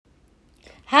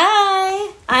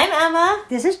Emma.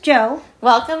 This is Joe.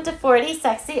 Welcome to 40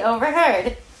 Sexy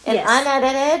Overheard, an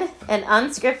unedited and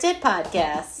unscripted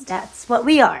podcast. That's what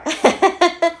we are.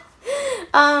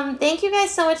 Thank you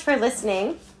guys so much for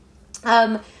listening.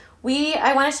 I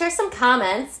want to share some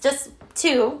comments, just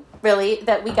two, really,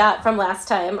 that we got from last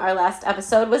time. Our last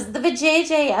episode was the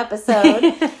VJJ episode.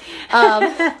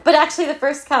 But actually, the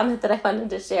first comment that I wanted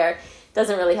to share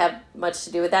doesn't really have much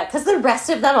to do with that, because the rest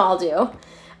of them all do.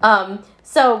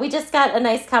 So we just got a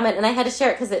nice comment, and I had to share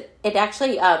it because it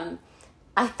actually,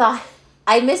 I thought,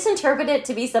 I misinterpreted it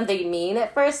to be something mean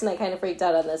at first, and I kind of freaked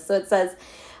out on this. So it says,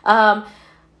 I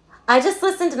just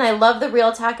listened, and I love the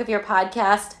real talk of your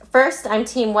podcast. First, I'm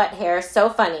team wet hair, so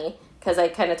funny, because I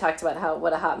kind of talked about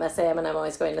what a hot mess I am, and I'm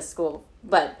always going to school,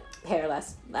 but hair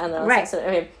less, I don't know. Right.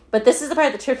 So, but this is the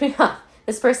part that tripped me off.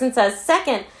 This person says,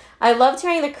 second, I loved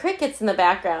hearing the crickets in the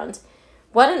background.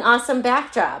 What an awesome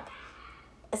backdrop.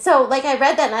 So, I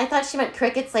read that, and I thought she meant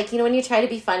crickets, when you try to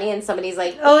be funny, and somebody's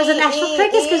like... Oh, it was an actual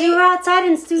crickets, because you were outside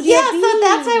in Studio B. Yeah, so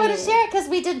that's why I want to share it, because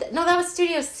we did... No, that was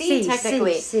Studio C,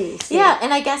 technically. C. Yeah,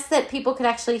 and I guess that people could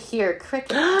actually hear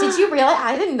crickets. Did you realize?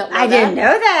 I didn't know that. I didn't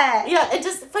know that. Yeah, it's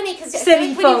just funny, because...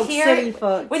 City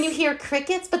folks. When you hear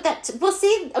crickets, but that... Well,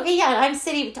 see, okay, yeah, I'm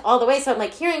city all the way, so I'm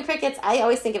hearing crickets, I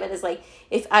always think of it as,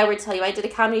 if I were to tell you I did a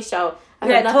comedy show... I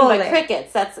heard nothing but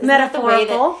crickets. That's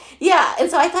metaphorical. Yeah, and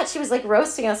so I thought she was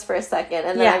roasting us for a second,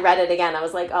 and then I read it again. I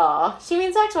was like, oh, she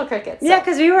means actual crickets. So. Yeah,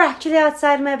 because we were actually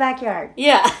outside in my backyard.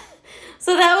 Yeah,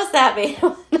 so that was that.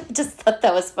 I just thought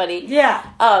that was funny. Yeah.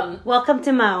 Welcome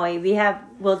to Maui. We have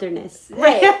wilderness.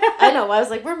 Right. I know. I was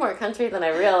like, we're more country than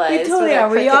I realized. We totally are.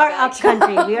 We are up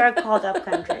country. We are called up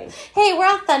country. Hey,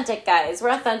 we're authentic, guys. We're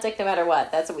authentic no matter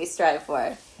what. That's what we strive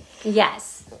for.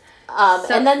 Yes.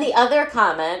 And then the other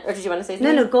comment, or did you want to say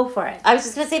something? No, go for it. I was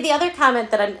just going to say the other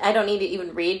comment that I don't need to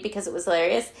even read because it was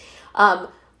hilarious,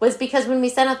 was because when we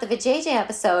sent out the VJJ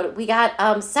episode, we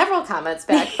got several comments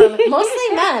back from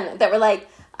mostly men that were like,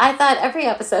 I thought every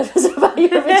episode was about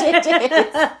your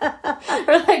VJJs.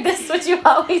 We're like, this is what you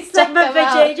always talk about. But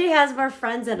VJJ has more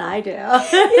friends than I do. Yeah. And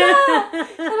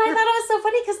I thought it was so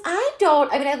funny because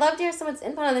I love to hear someone's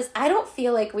input on this. I don't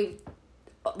feel like we've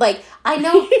I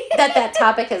know that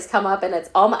topic has come up, and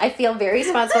I feel very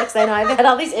responsible because I know I've had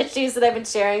all these issues that I've been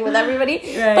sharing with everybody,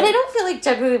 right. But I don't feel like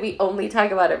generally we only talk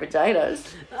about our vaginas.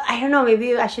 I don't know,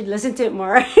 maybe I should listen to it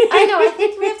more. I know, I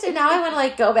think we have to, now I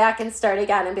want to go back and start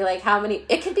again and be like, how many,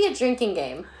 it could be a drinking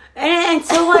game. And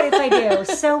so what if I do?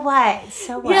 So what?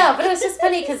 Yeah, but it was just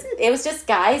funny because it was just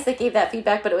guys that gave that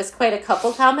feedback, but it was quite a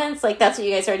couple comments. That's what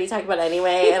you guys already talked about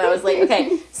anyway. And I was like,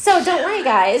 okay, so don't worry,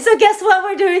 guys. So guess what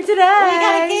we're doing today? We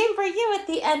got a game for you at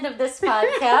the end of this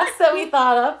podcast that we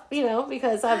thought of,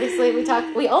 because obviously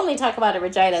we only talk about a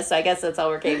vagina, so I guess that's all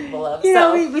we're capable of.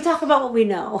 We talk about what we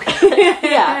know.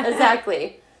 Yeah,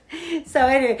 exactly. So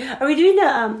anyway, are we doing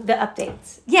the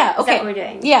updates? Yeah, okay. Is that what we're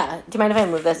doing? Yeah. Do you mind if I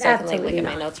move this so Absolutely I can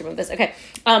look at my notes or move this? Okay.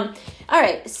 All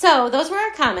right. So those were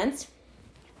our comments.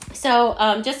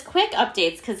 So just quick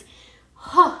updates because,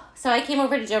 so I came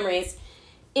over to Joe Marie's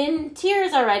in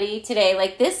tears already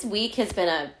today. This week has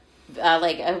been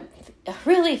a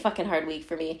really fucking hard week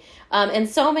for me. And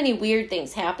so many weird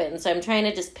things happened. So I'm trying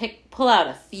to just pull out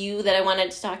a few that I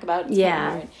wanted to talk about.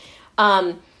 Yeah.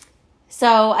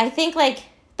 So I think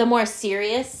the more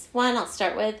serious one I'll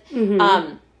start with,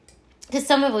 because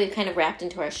some of it we've kind of wrapped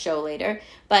into our show later,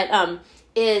 but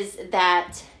is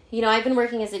that, I've been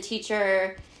working as a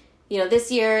teacher,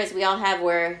 this year, as we all have,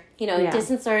 we're,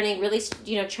 distance learning, really,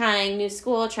 trying new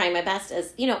school, trying my best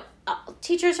as,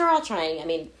 teachers are all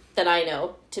trying, that I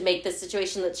know, to make this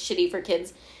situation that's shitty for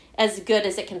kids as good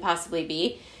as it can possibly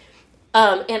be.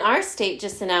 And our state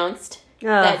just announced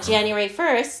that January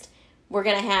 1st, we're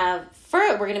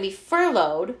going to be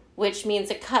furloughed, which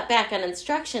means a cut back on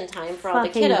instruction time for all the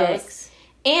kiddos, dicks.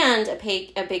 And a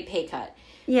big pay cut.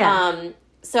 Yeah.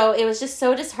 So it was just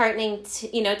so disheartening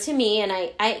to me, and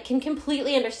I can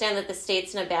completely understand that the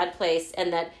state's in a bad place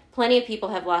and that plenty of people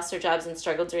have lost their jobs and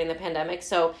struggled during the pandemic.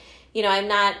 So,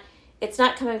 it's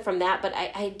not coming from that, but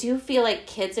I do feel like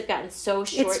kids have gotten so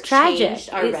short-changed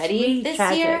already really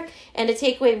this year, and to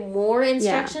take away more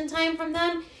instruction time from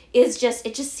them it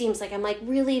just seems like, I'm like,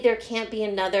 really, there can't be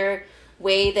another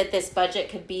way that this budget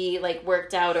could be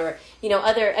worked out, or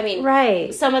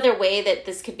some other way that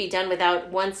this could be done without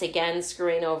once again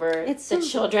screwing over the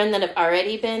children that have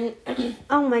already been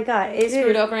oh my god,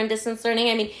 screwed over in distance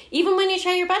learning. Even when you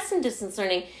try your best in distance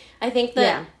learning, I think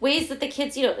the ways that the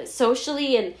kids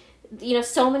socially and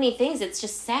so many things, it's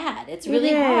just sad. It's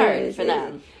really hard for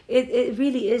them. It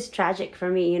really is tragic for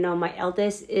me. My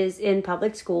eldest is in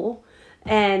public school.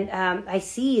 And I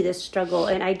see this struggle,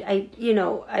 and I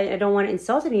don't want to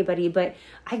insult anybody, but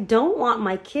I don't want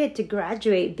my kid to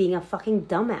graduate being a fucking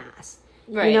dumbass.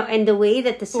 Right. And the way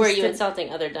that the system... Who are you insulting?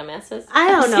 Other dumbasses? I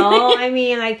don't know. I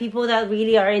mean, like, people that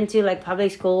really are into, like,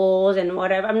 public schools and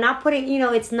whatever. I'm not putting...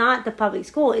 it's not the public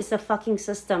school. It's the fucking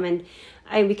system. And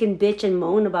we can bitch and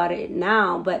moan about it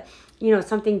now. But,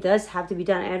 something does have to be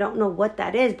done. And I don't know what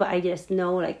that is. But I just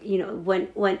know, like,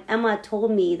 when Emma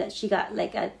told me that she got,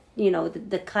 like,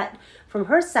 the cut from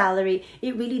her salary,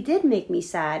 it really did make me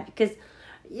sad. Because,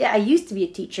 I used to be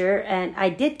a teacher. And I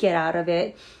did get out of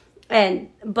it.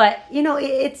 But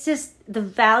it's just the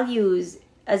values,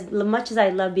 as much as I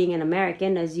love being an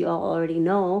American, as you all already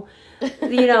know,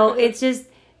 it's just,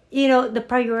 the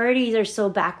priorities are so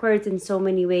backwards in so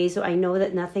many ways. So I know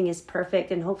that nothing is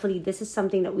perfect, and hopefully this is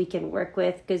something that we can work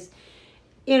with, because,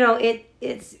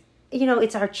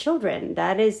 it's our children.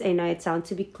 That is, I know it sounds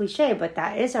to be cliche, but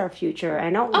that is our future. I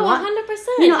don't want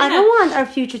 100%. I don't want our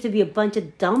future to be a bunch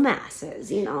of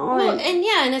dumbasses, Well,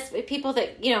 and it's people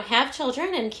that, have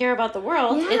children and care about the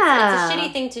world. Yeah. It's a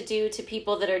shitty thing to do to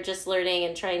people that are just learning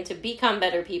and trying to become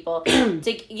better people.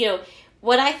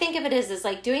 What I think of it is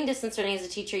like doing distance learning as a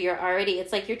teacher,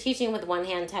 it's like you're teaching with one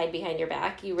hand tied behind your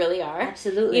back. You really are.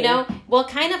 Absolutely. Well,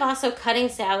 kind of also cutting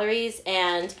salaries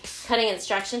and cutting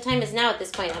instruction time is now at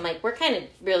this point, I'm like, we're kind of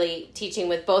really teaching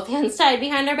with both hands tied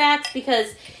behind our backs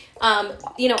because,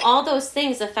 all those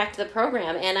things affect the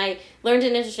program. And I learned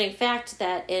an interesting fact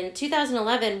that in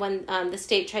 2011, when the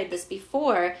state tried this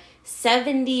before,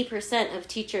 70% of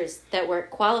teachers that were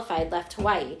qualified left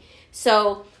Hawaii.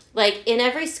 So... like, in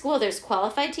every school, there's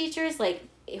qualified teachers, like,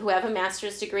 who have a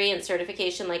master's degree and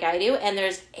certification like I do, and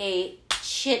there's a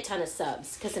shit ton of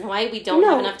subs, because in Hawaii, we don't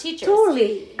have enough teachers.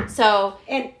 Totally. So,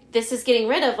 and this is getting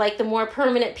rid of, like, the more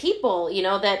permanent people,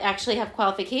 that actually have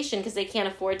qualification, because they can't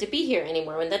afford to be here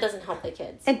anymore, and that doesn't help the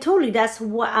kids. And totally, that's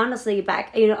what, honestly,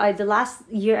 the last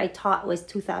year I taught was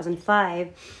 2005.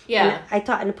 Yeah. I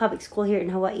taught in a public school here in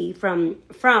Hawaii from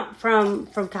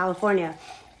California.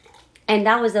 And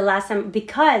that was the last time,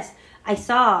 because I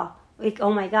saw, like,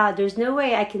 oh my God, there's no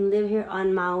way I can live here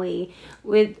on Maui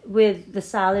with the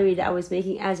salary that I was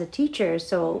making as a teacher.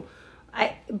 So,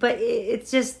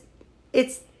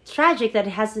 it's tragic that it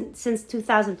hasn't, since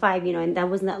 2005, and that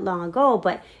wasn't that long ago,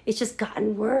 but it's just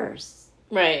gotten worse.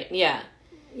 Right, yeah.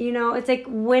 It's like,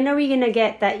 when are we going to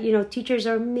get that, teachers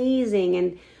are amazing,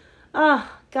 and, oh,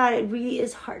 God, it really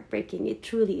is heartbreaking. It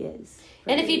truly is.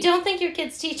 And if you don't think your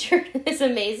kid's teacher is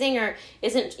amazing or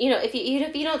isn't, if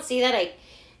you don't see that,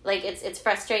 it's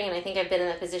frustrating. And I think I've been in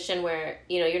that position where,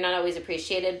 you're not always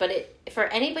appreciated. But for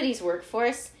anybody's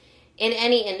workforce in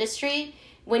any industry,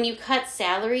 when you cut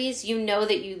salaries, you know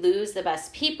that you lose the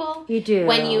best people. You do.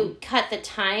 When you cut the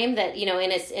time that,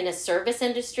 in a service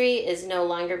industry is no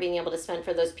longer being able to spend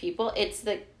for those people, it's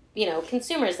the,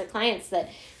 consumers, the clients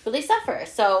that really suffer.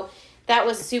 So that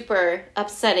was super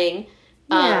upsetting.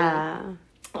 Yeah.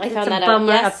 I found that out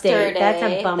yesterday. That's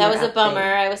a bummer. That was a bummer.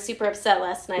 I was super upset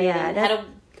last night. Yeah, and had a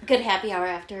good happy hour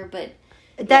after, but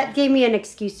that gave me an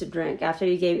excuse to drink. After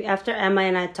Emma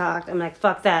and I talked, I'm like,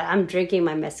 fuck that. I'm drinking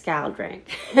my mezcal drink.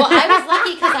 Well, I was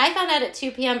lucky because I found out at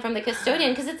 2 p.m. from the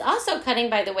custodian, because it's also cutting,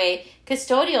 by the way,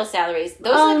 custodial salaries.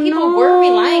 Those are the people we're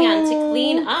relying on to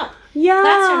clean up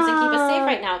classrooms and keep us safe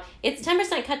right now. It's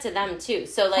 10% cut to them too.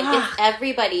 So it's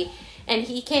everybody. And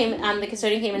he came, the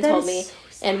custodian came and told me,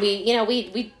 and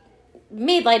we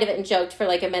made light of it and joked for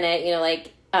like a minute,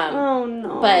 oh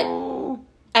no.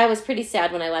 But I was pretty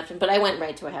sad when I left him, but I went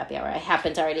right to a happy hour. I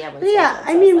happened to already have one. Yeah,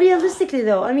 scheduled, so realistically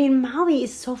though, Maui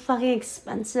is so fucking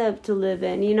expensive to live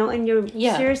in, and you're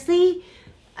seriously,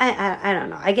 I don't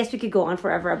know. I guess we could go on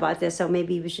forever about this, so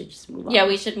maybe we should just move on. Yeah,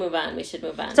 we should move on.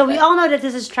 So we all know that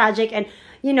this is tragic, and,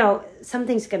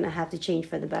 something's going to have to change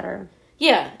for the better.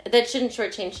 Yeah, that shouldn't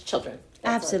shortchange children.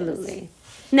 That's absolutely.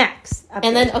 Next. Update.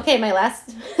 And then, my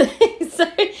last...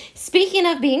 Sorry. Speaking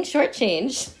of being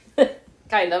shortchanged...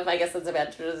 kind of. I guess that's a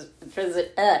bad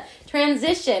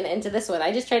transition into this one.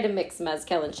 I just tried to mix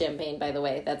mezcal and champagne, by the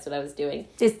way. That's what I was doing.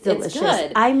 It's delicious. It's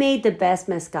good. I made the best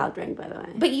mezcal drink, by the way.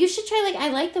 But you should try, I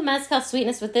like the mezcal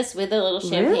sweetness with this, with a little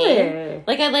champagne. Really?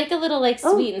 I like a little,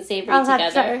 sweet and savory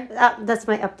together. That's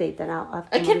my update, then.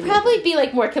 It could probably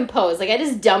be, more composed. I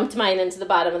just dumped mine into the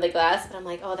bottom of the glass, but I'm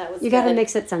like, oh, that was You good. gotta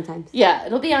mix it sometimes. Yeah,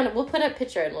 it'll be on... We'll put a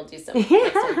picture and we'll do some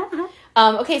next time.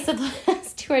 Okay, so the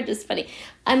last two are just funny.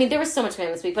 There was so much fun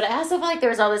this week, but I also feel like there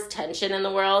was all this tension in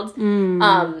the world.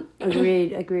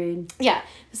 Agreed. Yeah.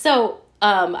 So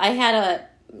I had a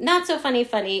not so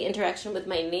funny interaction with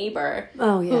my neighbor,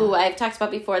 who I've talked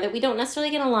about before, that we don't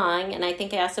necessarily get along, and I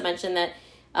think I also mentioned that,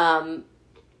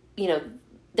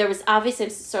 there was obviously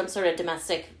some sort of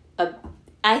domestic,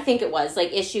 I think it was,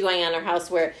 like, issue going on in her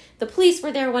house where the police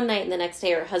were there one night and the next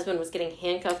day her husband was getting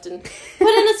handcuffed and put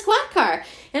in a squad car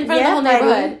in front of the whole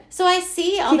neighborhood. So I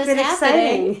see all this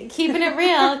happening. Exciting. Keeping it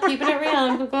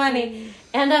real and funny.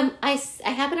 And I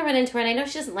happened to run into her, and I know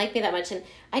she doesn't like me that much, and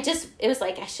it was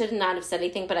like, I should not have said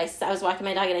anything, but I was walking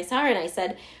my dog, and I saw her, and I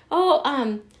said,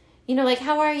 like,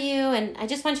 how are you? And I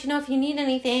just want you to know if you need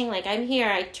anything, like, I'm here.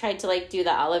 I tried to, like, do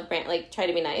the olive branch, like, try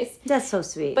to be nice. That's so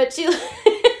sweet. But she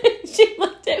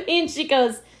looked at me, and she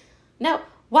goes, no,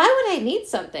 why would I need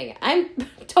something? I'm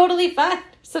totally fine.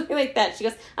 Something like that. She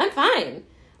goes, I'm fine.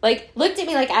 Like, looked at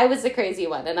me like I was the crazy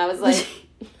one, and I was like,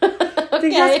 okay.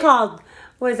 That's called...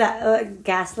 What is that?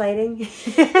 Gaslighting?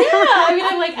 Yeah, I mean,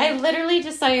 I'm like, I literally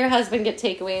just saw your husband get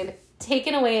taken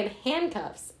away in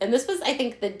handcuffs, and this was, I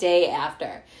think, the day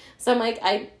after. So I'm like,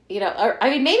 maybe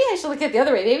I should look at it the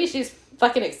other way. Maybe she's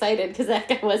fucking excited because that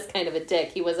guy was kind of a dick.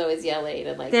 He was always yelling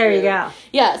and like. There you go.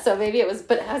 Yeah, so maybe it was,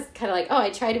 but I was kind of like, I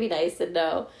try to be nice and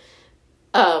no,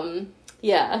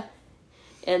 yeah.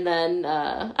 And then,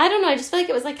 I don't know, I just feel like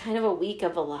it was like kind of a week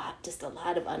of a lot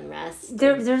of unrest.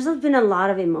 There's been a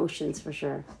lot of emotions for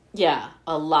sure. Yeah,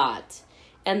 a lot.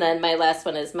 And then my last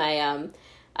one is my,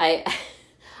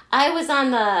 I was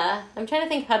on I'm trying to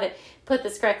think how to put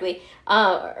this correctly,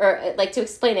 or like to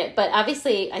explain it, but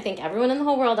obviously I think everyone in the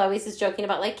whole world always is joking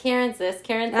about like Karen's this,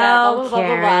 Karen's that, blah, blah, blah,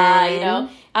 blah, blah,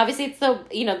 Obviously it's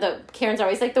the Karen's are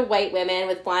always like the white women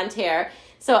with blonde hair.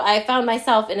 So I found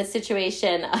myself in a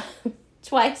situation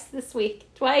twice this week,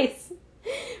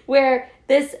 where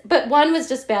but one was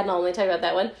just bad, and I'll only talk about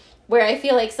that one, where I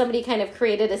feel like somebody kind of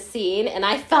created a scene, and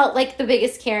I felt like the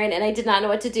biggest Karen, and I did not know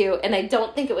what to do, and I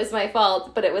don't think it was my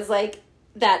fault, but it was like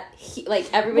that,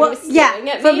 everybody was staring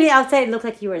at me. From the outside, it looked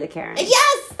like you were the Karen.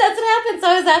 Yes, that's what happened. So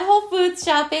I was at Whole Foods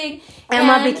shopping.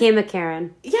 Emma became a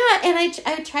Karen. Yeah, and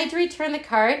I tried to return the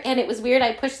cart, and it was weird.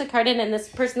 I pushed the cart in, and this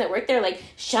person that worked there, like,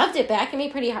 shoved it back at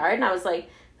me pretty hard, and I was like,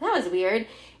 that was weird.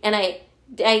 And I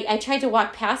tried to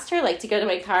walk past her, like, to go to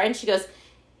my car, and she goes,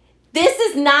 this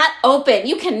is not open.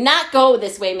 You cannot go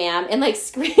this way, ma'am. And, like,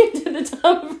 screamed to the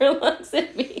top of her lungs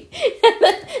at me. And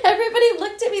then everybody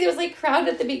looked at me. There was, like, crowd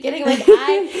at the beginning. Like, I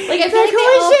feel like they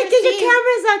all shit, get your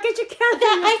cameras out. Get your cameras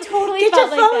out. I totally get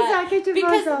felt your like phones that. Out. Get your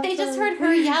because phones out. they just heard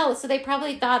her yell. So they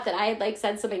probably thought that I had, like,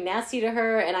 said something nasty to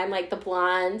her. And I'm, like, the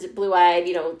blonde, blue-eyed,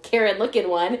 Karen-looking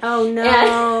one. Oh,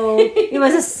 no. It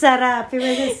was a setup. It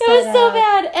was so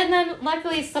bad. And then,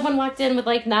 luckily, someone walked in with,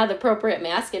 like, not the appropriate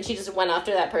mask. And she just went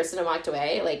after that person and walked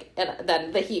away. Like, and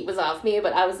then the heat was off me.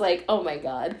 But I was like, oh, my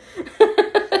God.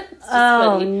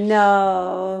 Funny.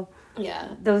 No. Yeah.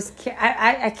 Those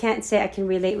I can't say I can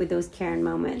relate with those Karen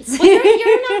moments. Well,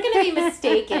 you're not going to be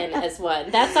mistaken as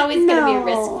one. That's always going to be a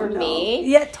risk for me.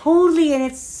 Yeah, totally, and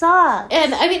it sucks.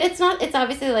 And I mean, it's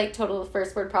obviously like total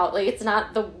first word problem. Like, it's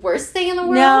not the worst thing in the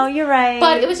world. No, you're right.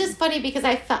 But it was just funny because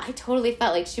I totally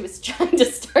felt like she was trying to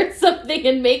start something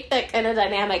and make that kind of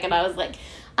dynamic, and I was like,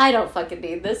 I don't fucking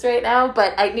need this right now.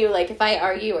 But I knew, like, if I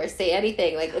argue or say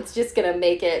anything, like, it's just going to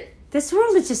make it. This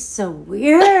world is just so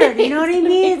weird. You know what I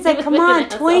mean? It's like, come on,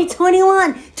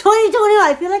 2021.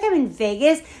 I feel like I'm in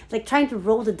Vegas, like, trying to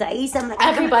roll the dice. I'm like,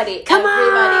 everybody, come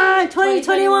on,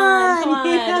 2021. Come on.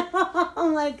 You know?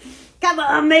 I'm like, come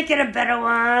on, make it a better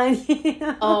one. You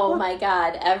know? Oh, my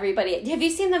God, everybody. Have you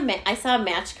seen I saw a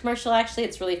Match commercial, actually.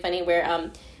 It's really funny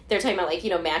where they're talking about, like,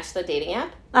 Match, the dating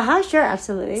app. Sure,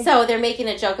 absolutely. So they're making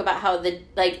a joke about how the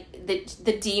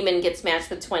demon gets matched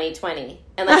with 2020.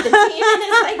 And, like, the demon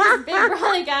is, like, this big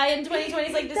brawly guy, and 2020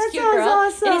 is, like, this cute girl.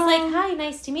 Awesome. And he's like, hi,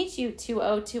 nice to meet you,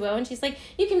 2020. And she's like,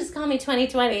 you can just call me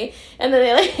 2020. And then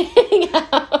they, like, hang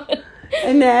out.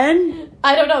 And then?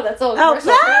 I don't know. That's all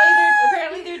commercial.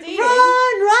 Apparently they're dating.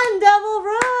 Run, devil,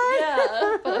 run!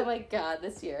 Yeah. But, oh, my God,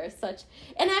 this year is such...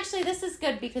 And actually, this is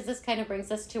good because this kind of brings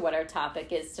us to what our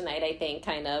topic is tonight, I think,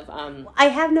 kind of... I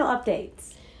have no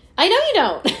updates. I know you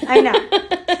don't. I know.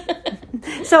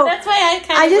 So that's why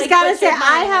I just gotta say,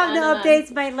 I have no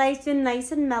updates. My life's been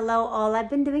nice and mellow. All I've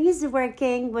been doing is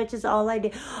working, which is all I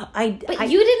do. But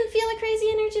you didn't feel a crazy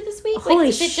energy this week? Holy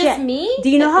is shit. It just me? Do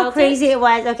you know how crazy it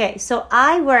was? Okay, so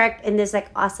I work in this, like,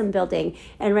 awesome building,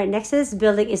 and right next to this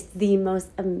building is the most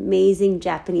amazing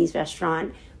Japanese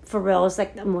restaurant. For real, it's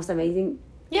like the most amazing.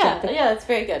 Yeah, it's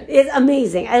very good. It's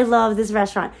amazing. I love this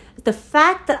restaurant. The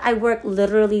fact that I work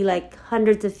literally like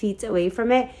hundreds of feet away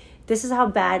from it, this is how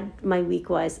bad my week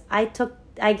was. I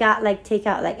got like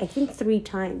takeout like I think 3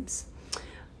 times.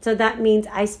 So that means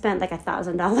I spent like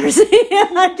 $1,000.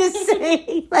 I'm just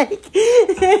saying, like,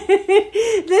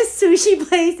 this sushi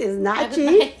place is not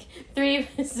cheap. Like 3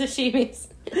 sashimis.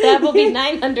 That will be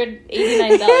 $989,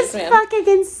 It's ma'am. fucking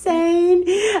insane.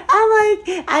 I'm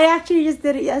like, I actually just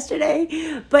did it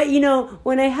yesterday. But,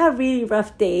 when I have really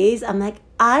rough days, I'm like,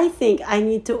 I think I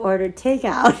need to order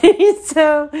takeout.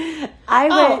 So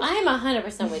I'm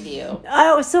 100% with you.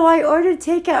 So I ordered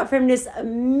takeout from this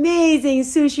amazing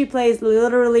sushi place,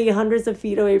 literally hundreds of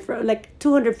feet away from, like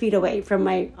 200 feet away from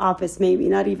my office, maybe,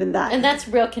 not even that. And that's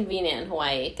real convenient in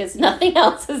Hawaii because nothing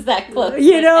else is that close.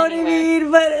 You know what I mean?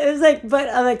 But it was like,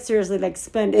 I'm like seriously like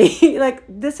spending, like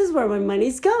this is where my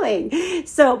money's going.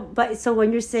 So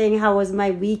when you're saying how was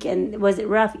my week and was it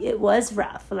rough? It was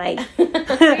rough. Like you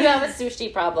have a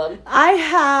sushi problem. I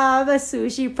have a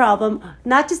sushi problem.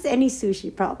 Not just any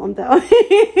sushi problem though. Well,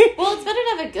 it's better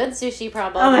to have a good sushi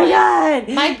problem. Oh my God.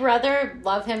 My brother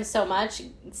loved him so much.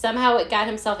 Somehow it got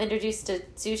himself introduced to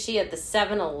sushi at the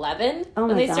 7-Eleven. Oh my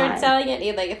when they God. started selling it. He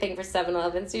had like a thing for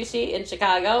 7-Eleven sushi in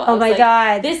Chicago. Oh my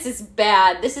God. This is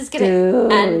bad. This is going to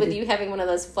end with you having one of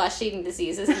those flesh-eating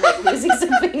diseases and like losing some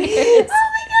fingers. Oh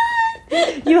my God.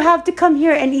 You have to come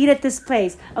here and eat at this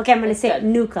place. Okay, I'm going to say good.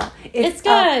 Nuka. It's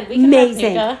good. We can have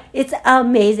amazing. Nuka. It's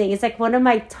amazing. It's like one of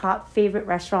my top favorite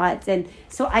restaurants. And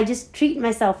so I just treat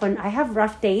myself when I have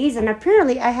rough days. And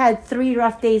apparently I had 3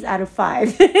 rough days out of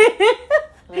 5.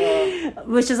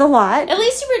 Which is a lot. At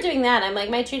least you were doing that. I'm like,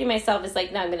 my treating myself is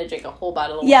like, now I'm going to drink a whole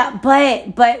bottle of wine. Yeah,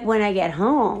 but when I get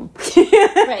home.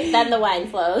 Right, then the wine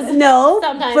flows. No,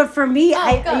 Sometimes. but for me,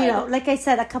 good. like I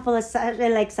said, a couple of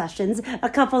sessions, a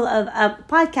couple of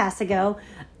podcasts ago,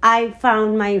 I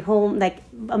found my home like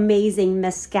amazing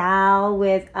mezcal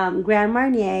with Grand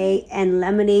Marnier and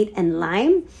lemonade and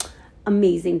lime.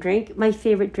 Amazing drink. My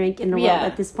favorite drink in the world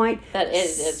at this point. That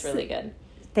is really good.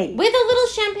 Thing. With a little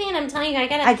champagne, I'm telling you, I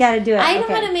gotta do it. I know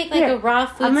how to make like a raw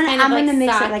food kind of like I'm gonna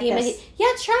mix sake. it like this.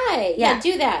 Yeah, try. Yeah,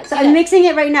 do that. So I'm mixing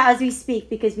it right now as we speak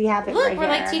because we have it. Look, right we're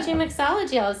here. like teaching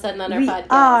mixology all of a sudden on our podcast. We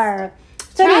are.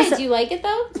 So try. Do you like it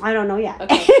though? I don't know yet.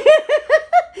 Okay.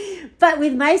 But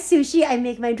with my sushi, I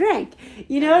make my drink.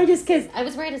 Just because. I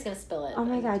was worried I was gonna spill it. Oh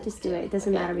my God, just do it. It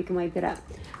doesn't matter. We can wipe it up.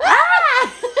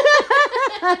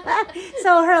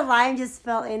 So her lime just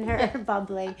fell in her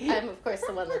bubbling. I'm of course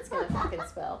the one that's gonna fucking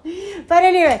spill. But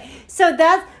anyway, so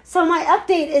my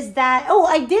update is that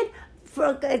I did.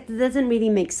 It doesn't really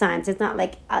make sense. It's not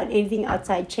like anything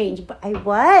outside changed. But I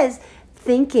was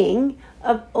thinking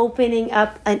of opening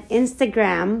up an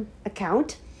Instagram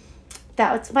account.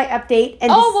 That's my update. And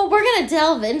well, we're gonna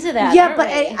delve into that. Yeah, but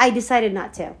I decided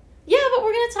not to. Yeah, but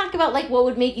we're gonna talk about like what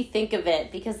would make you think of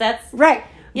it because that's right.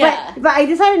 Yeah. But I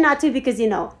decided not to because,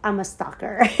 I'm a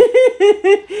stalker. but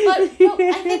I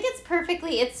think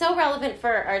it's so relevant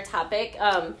for our topic.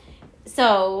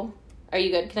 So, are you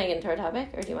good? Can I get into our topic?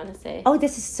 Or do you want to say? Oh,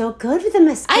 this is so good with the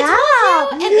mezcal. I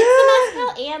told you! And it's the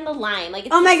mezcal and the lime. Like,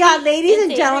 it's oh my God, ladies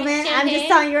and savory gentlemen, champagne. I'm just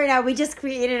telling you right now, we just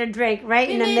created a drink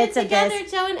in the midst of this. Together,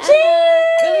 Joe and Emma.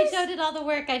 Cheers! Really, Joe did all the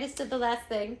work. I just did the last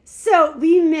thing. So,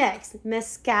 we mixed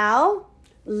mezcal,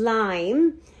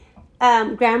 lime,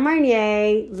 Grand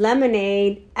Marnier,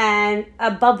 lemonade, and a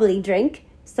bubbly drink.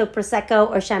 So Prosecco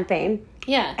or champagne.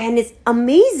 Yeah. And it's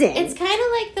amazing. It's kind of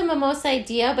like the mimosa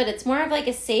idea, but it's more of like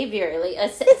a savior. Like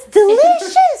it's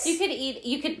delicious.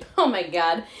 You could, oh my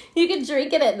God. You could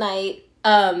drink it at night.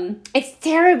 It's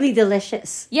terribly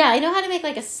delicious. Yeah, I know how to make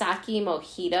like a sake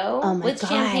mojito with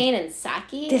champagne and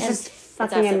sake. This is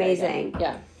fucking amazing.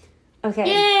 Yeah. Okay.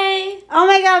 Yay! Oh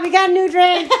my God, we got a new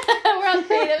drink. We're all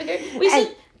creative here. We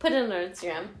should put it on our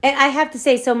Instagram. And I have to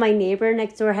say, so my neighbor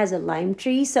next door has a lime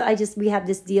tree, so we have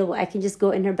this deal where I can just go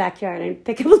in her backyard and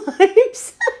pick up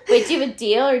limes. Wait, do you have a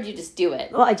deal or do you just do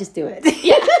it? Well, I just do it.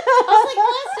 Yeah. I was like,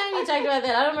 last time you talked about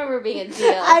that, I don't remember it being a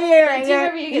deal. I hear. Do you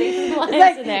remember you getting some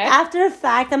limes in there? After the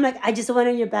fact, I'm like, I just went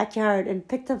in your backyard and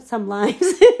picked up some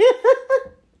limes.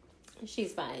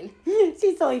 She's fine.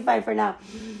 She's totally fine for now.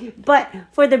 But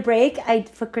for the break,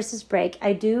 for Christmas break,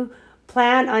 I do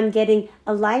plan on getting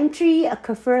a lime tree, a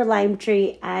kaffir lime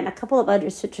tree, and a couple of other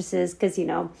citruses because,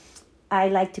 I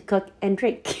like to cook and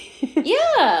drink.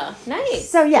 Yeah, nice.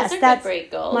 So, yes, that's break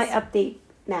goals. my update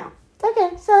now.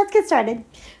 Okay, so let's get started.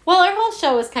 Well, our whole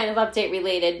show is kind of update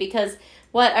related because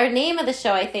what our name of the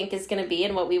show, I think, is going to be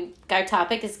and our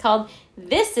topic is called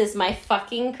This Is My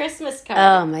Fucking Christmas Card.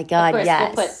 Oh, my God, of course,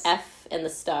 yes. We'll put F in the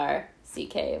star,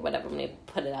 CK, whatever, I'm going to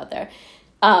put it out there.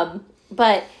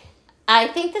 But I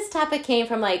think this topic came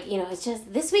from it's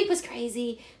just, this week was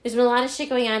crazy. There's been a lot of shit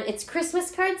going on. It's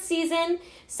Christmas card season.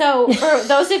 So for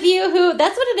those of you who,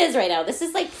 that's what it is right now. This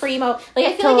is like primo. Like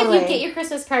I feel like if you get your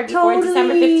Christmas card before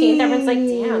December 15th, everyone's like,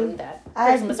 damn, that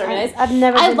Christmas organized. I've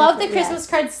never. I love the Christmas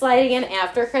card sliding in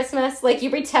after Christmas. Like you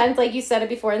pretend like you said it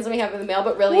before and something happened in the mail,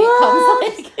 but really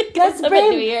it comes up at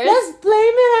New Year's. Let's blame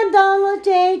it on Donald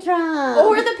J. Trump.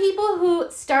 Or the people who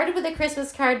started with a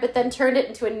Christmas card but then turned it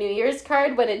into a New Year's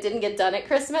card when it didn't get done at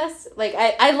Christmas. Like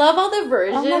I love all the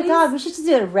versions. Oh my god, we should just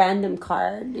do a random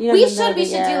card. We should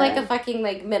do like a fucking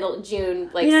like middle June,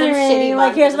 like some shitty month.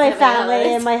 Like here's my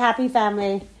family and my happy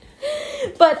family.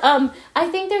 But I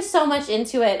think there's so much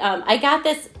into it. I got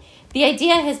this. The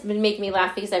idea has been making me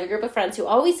laugh because I have a group of friends who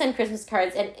always send Christmas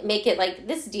cards and make it like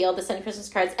this deal to send Christmas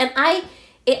cards. And I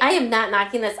am not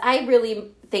knocking this. I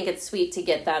really think it's sweet to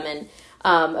get them and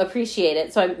appreciate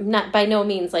it. So I'm not by no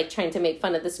means like trying to make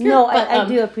fun of this group. No, but, I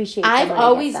do appreciate. I've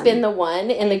always been the one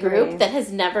in the group that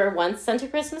has never once sent a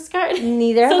Christmas card.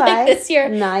 Neither so have like I. This year,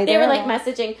 Neither they were like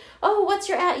messaging, "Oh, what's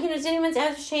your did anyone's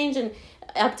address change?" and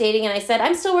updating, and I said,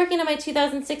 I'm still working on my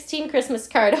 2016 Christmas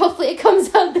card. Hopefully it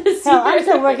comes out this year. I'm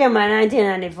still working on my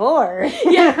 1994.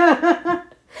 Yeah.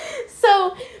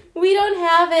 So we don't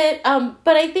have it,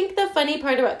 but I think the funny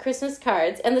part about Christmas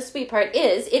cards and the sweet part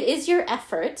is it is your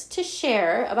effort to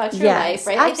share about your life,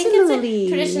 right? Absolutely. I think it's a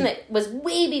tradition that was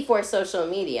way before social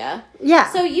media. Yeah.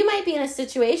 So you might be in a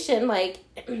situation like,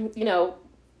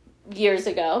 years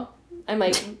ago. I'm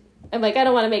like, I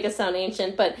don't want to make it sound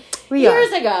ancient, but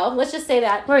years ago, let's just say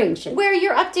that. We're ancient. Where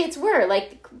your updates were,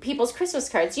 like people's Christmas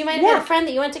cards. You might have had a friend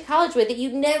that you went to college with that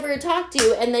you never talked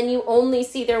to, and then you only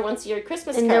see their once a year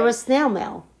Christmas card. And there was snail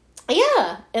mail.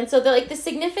 Yeah. And so the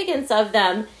significance of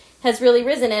them has really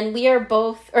risen, and we are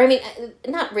both, or I mean,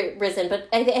 not risen, but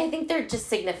I think they're just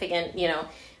significant,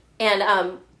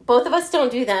 and both of us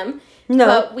don't do them. No.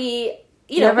 But we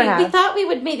thought we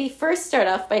would maybe first start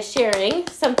off by sharing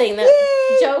something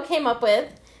that Joe came up with,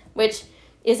 which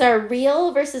is our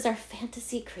real versus our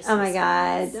fantasy Christmas. Oh my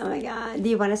god. Do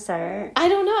you want to start? I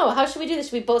don't know. How should we do this?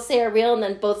 Should we both say our real and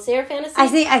then both say our fantasy? I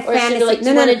think fantasy. Do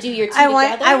you want to do your two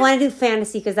together? I want to do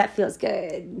fantasy because that feels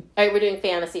good. All right, we're doing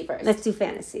fantasy first. Let's do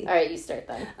fantasy. All right, you start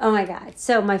then. Oh my god.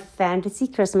 So my fantasy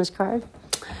Christmas card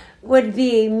would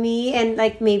be me and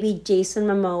like maybe Jason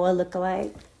Momoa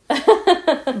lookalike.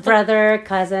 Brother,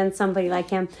 cousin, somebody like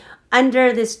him,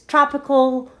 under this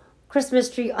tropical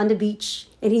Christmas tree on the beach,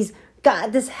 and he's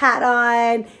got this hat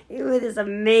on with this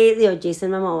amazing,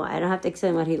 Jason Momoa. I don't have to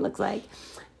explain what he looks like.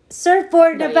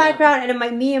 Surfboard in the background,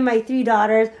 and me and my 3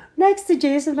 daughters next to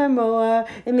Jason Momoa,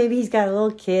 and maybe he's got a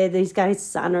little kid, he's got his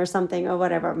son or something or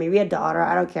whatever, maybe a daughter,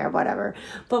 I don't care, whatever.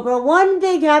 But we're one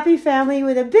big happy family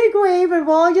with a big wave, and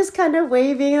we're all just kind of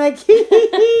waving like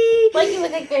like you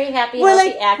look like very happy,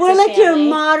 healthy, active we're like family. Your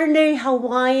modern day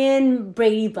Hawaiian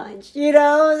Brady Bunch,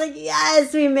 like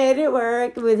yes, we made it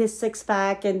work with his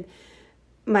 6-pack and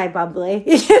my bubbly.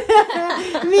 Me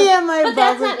and my bubbly. But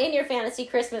that's not in your fantasy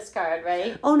Christmas card,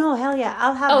 right? Oh, no, hell yeah.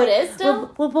 I'll have it is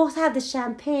still? We'll both have the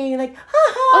champagne, like,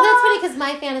 Oh, that's funny, because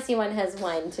my fantasy one has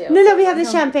wine, too. No, we have the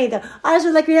champagne, though. Ours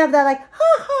was we have that, like,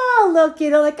 look,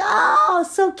 like, oh,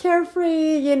 so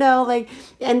carefree, like,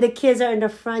 and the kids are in the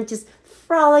front just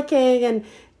frolicking and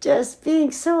just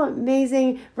being so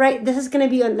amazing, right? This is going to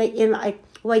be in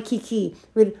Waikiki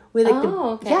with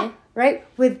okay. Right?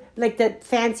 With, like, the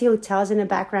fancy hotels in the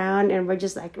background, and we're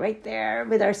just, like, right there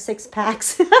with our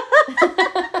 6-packs.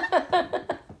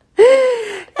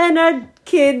 And our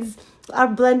kids, our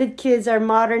blended kids, our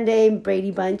modern-day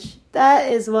Brady Bunch.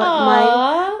 That is what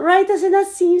right? Doesn't that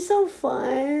seem so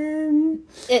fun?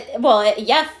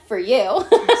 Yeah, for you.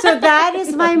 So that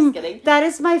is that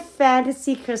is my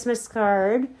fantasy Christmas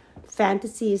card.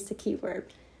 Fantasy is the key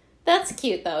word. That's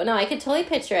cute, though. No, I could totally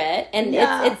picture it. And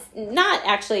it's not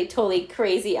actually totally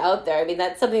crazy out there. I mean,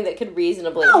 that's something that could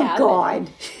reasonably happen. Oh, God.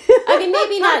 I mean,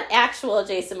 maybe not actual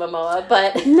Jason Momoa,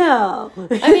 but... No.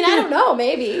 I mean, I don't know.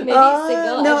 Maybe he's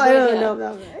single. No, I don't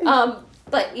know.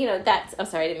 But, that's... I'm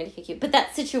sorry, I didn't mean to kick you. But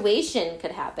that situation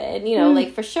could happen,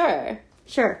 like, for sure.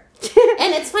 Sure.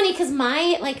 And it's funny because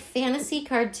my fantasy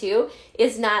card too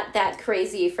is not that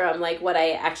crazy from what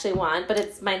I actually want,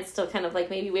 but mine's still kind of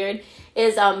maybe weird.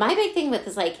 Is my big thing with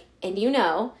is and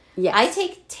yes. I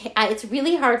take it's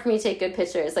really hard for me to take good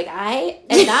pictures. I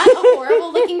am not a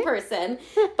horrible looking person,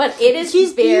 but it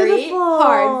is very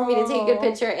hard for me to take a good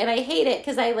picture, and I hate it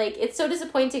because it's so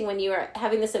disappointing when you are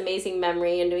having this amazing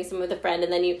memory and doing something with a friend,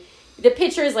 and then the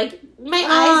picture is my eyes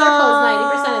are closed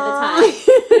 90% of the time.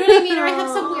 You know what I mean? Or I have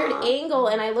some weird angle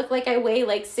and I look like I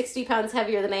weigh 60 pounds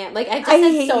heavier than I am. I just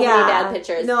had so many bad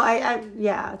pictures. No,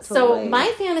 totally. So my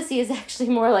fantasy is actually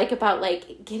more about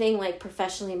getting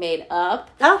professionally made up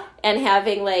and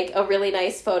having a really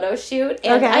nice photo shoot.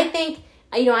 And I think,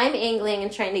 I'm angling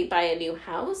and trying to buy a new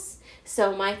house.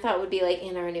 So my thought would be like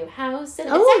in our new house. And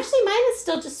it's actually, mine is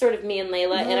still just sort of me and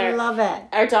Layla and love it.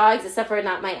 Our dogs, except for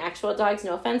not my actual dogs,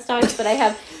 no offense dogs, but I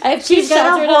have two She's got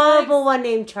shelter a horrible dogs. one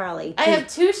named Charlie. I have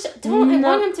two, I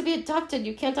want him to be adopted.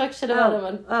 You can't talk shit about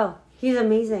him. Oh, he's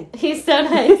amazing. He's so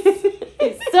nice.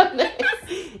 He's so nice.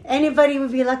 Anybody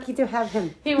would be lucky to have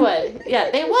him. He would.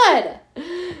 Yeah, they would.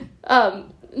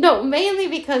 No, mainly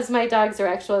because my dogs are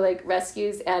actually like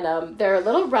rescues and they're a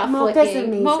little rough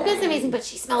looking. Mocha's amazing, but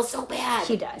she smells so bad.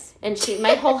 She does. And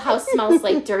my whole house smells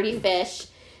like dirty fish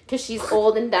because she's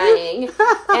old and dying.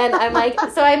 And I'm like,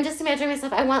 so I'm just imagining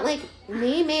myself, I want like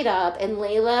me made up and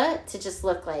Layla to just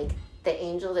look like the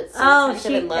angel that's so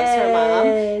attentive and loves her mom.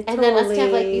 And then us to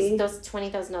have like those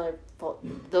 $20,000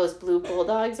 those blue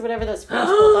bulldogs or whatever, those French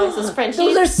bulldogs, those Frenchies.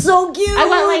 Those are so cute. I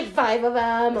want like 5 of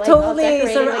them. Like, totally.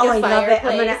 So, I love it.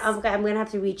 I'm gonna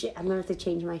have to reach it. I'm gonna have to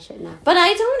change my shit now. But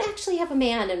I don't actually have a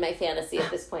man in my fantasy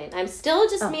at this point. I'm still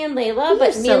just me and Layla,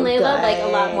 but me and Layla like a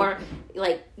lot more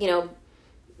like, you know,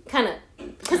 kind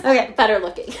of better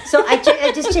looking. So I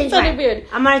just changed mine. Weird.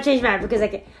 I'm gonna change mine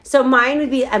because so mine would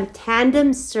be I'm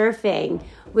tandem surfing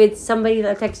with somebody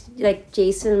like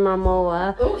Jason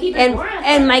Momoa. Oh, even more.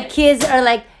 And my kids are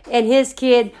like, and his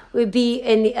kid would be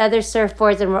in the other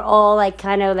surfboards, and we're all like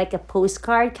kind of like a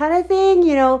postcard kind of thing,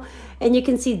 you know. And you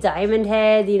can see Diamond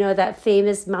Head, you know, that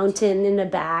famous mountain in the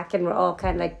back, and we're all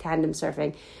kind of like tandem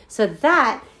surfing. So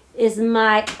that is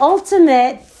my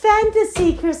ultimate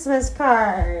fantasy Christmas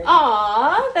card.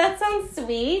 Aw, that sounds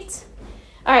sweet.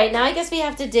 All right, now I guess we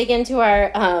have to dig into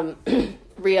our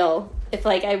real, if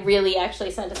like I really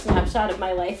actually sent a snapshot of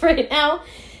my life right now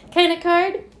kind of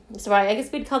card. So I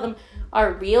guess we'd call them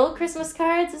our real Christmas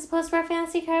cards as opposed to our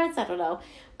fantasy cards. I don't know.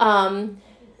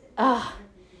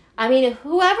 I mean,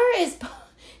 whoever is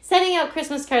sending out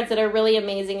Christmas cards that are really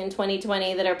amazing in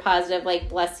 2020, that are positive, like,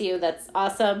 bless you, that's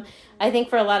awesome. I think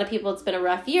for a lot of people it's been a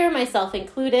rough year, myself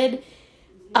included.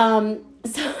 So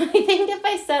I think if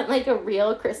I sent, like, a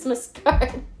real Christmas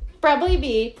card, probably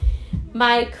be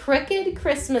my crooked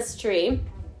Christmas tree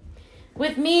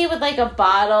with me with, like, a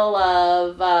bottle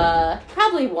of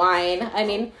probably wine. I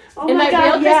mean, in my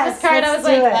real Christmas card, I was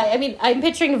like, I mean, I'm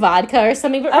picturing vodka or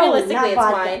something, but realistically it's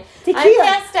wine.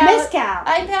 Tequila, mezcal.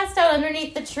 I'm passed out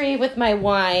underneath the tree with my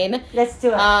wine. Let's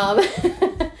do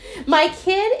it. My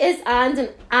kid is on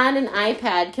an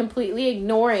iPad completely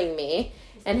ignoring me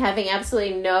and having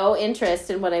absolutely no interest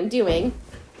in what I'm doing.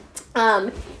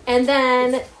 And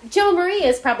then Joe Marie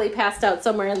is probably passed out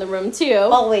somewhere in the room too.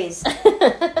 Always.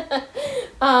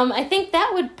 I think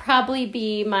that would probably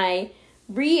be my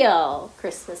real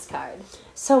Christmas card.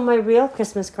 So my real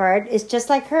Christmas card is just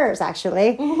like hers,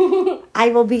 actually. I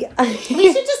will be...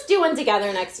 We should just do one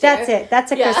together next year. That's it.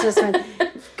 That's a Christmas one.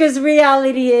 Because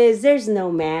reality is, there's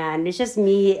no man. It's just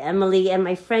me, Emily, and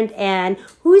my friend Anne,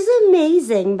 who's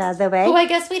amazing, by the way. Who I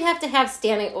guess we'd have to have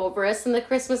standing over us in the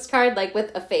Christmas card, like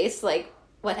with a face, like,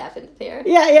 what happened there?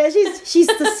 Yeah, she's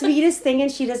the sweetest thing,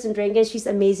 and she doesn't drink, and she's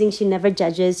amazing. She never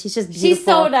judges. She's just beautiful. She's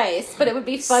so nice, but it would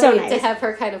be funny to have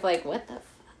her kind of like, what the fuck?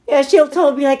 Yeah, she'll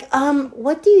totally be like,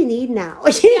 what do you need now?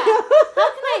 How can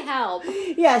I help?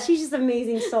 Yeah, she's just an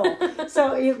amazing soul.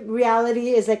 So reality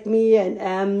is like me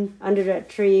and under that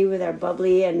tree with our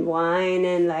bubbly and wine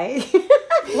and like...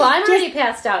 Well, I'm already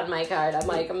passed out in my card. I'm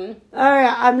like... All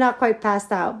right, I'm not quite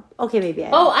passed out. Okay, maybe I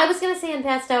am. I was going to say I'm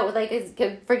passed out with like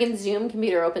a friggin' Zoom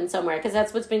computer open somewhere, because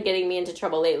that's what's been getting me into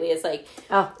trouble lately is like...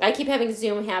 I keep having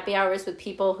Zoom happy hours with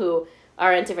people who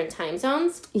are in different time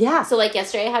zones. Yeah. So like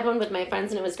yesterday I had one with my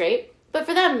friends and it was great. But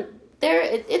for them,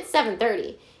 it's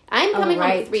 7:30. I'm coming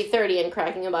home at 3:30 and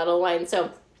cracking a bottle of wine.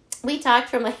 So we talked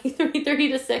from like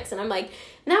 3:30 to 6, and I'm like,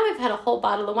 now I've had a whole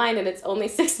bottle of wine and it's only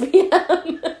 6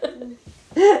 p.m.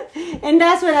 And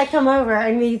that's when I come over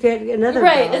and we get another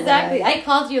right, bottle. Exactly. I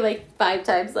called you like 5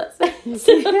 times last night.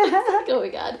 Oh my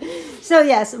God. So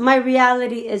yes, my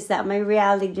reality is that my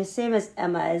reality, the same as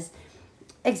Emma's.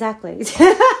 Exactly.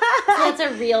 That's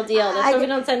a real deal. That's why we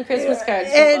don't send Christmas cards.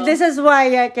 This is why,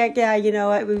 you know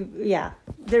what?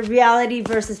 The reality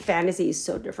versus fantasy is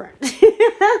so different.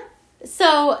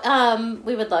 So,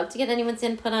 we would love to get anyone's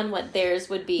input on what theirs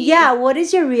would be. Yeah, what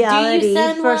is your reality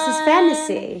versus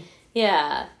fantasy?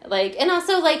 Yeah, like, and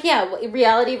also, like,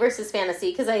 reality versus fantasy,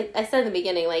 because I said in the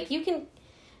beginning, like, you can kind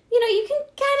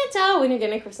of tell when you're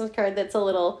getting a Christmas card that's a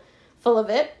little full of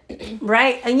it.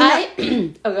 Right. And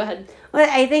go ahead. Well,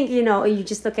 I think, you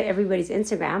just look at everybody's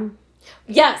Instagram.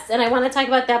 Yes, and I want to talk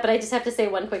about that, but I just have to say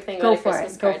one quick thing about a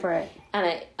Christmas card. Go for it.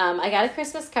 And I got a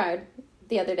Christmas card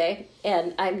the other day,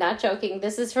 and I'm not joking.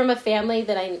 This is from a family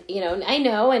that I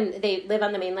know, and they live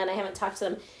on the mainland. I haven't talked to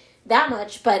them that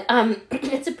much, but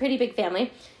it's a pretty big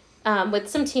family with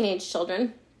some teenage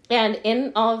children. And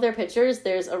in all of their pictures,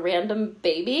 there's a random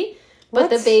baby, but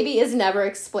the What? baby is never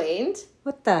explained.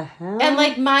 What the hell? And,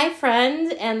 like, my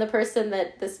friend and the person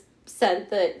that this sent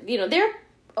the, you know, they're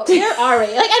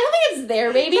already, like, I don't think it's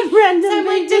their baby. Random so I'm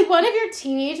like, baby. did one of your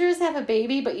teenagers have a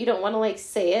baby, but you don't want to, like,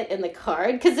 say it in the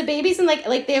card? Because the baby's in, like,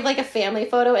 they have, like, a family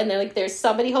photo, and they're like, there's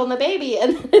somebody holding the baby,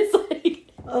 and it's like...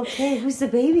 Okay, who's the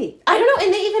baby? I don't know,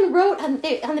 and they even wrote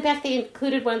on the back, they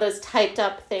included one of those typed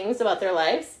up things about their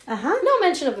lives. Uh-huh. No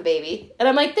mention of a baby. And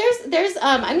I'm like, there's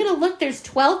I'm gonna look, there's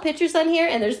 12 pictures on here,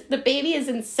 and the baby is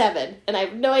in 7, and I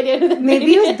have no idea who the Maybe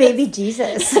baby it was is. baby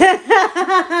Jesus.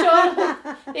 Totally.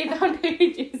 They found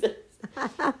baby Jesus.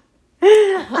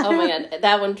 Oh my god,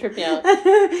 that one tripped me out.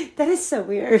 That is so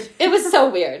weird. It was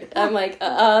so weird. I'm like,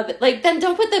 then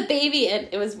don't put the baby in.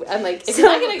 I'm like, if you're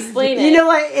not gonna explain it. You know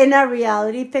what? In our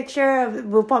reality picture,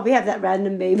 we'll probably have that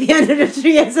random baby under the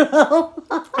tree as well.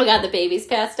 Oh god, the baby's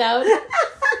passed out.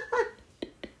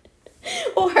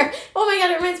 Or, oh my god,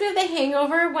 it reminds me of The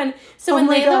Hangover when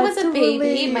Layla was a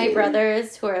baby, my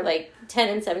brothers, who are like 10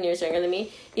 and 7 years younger than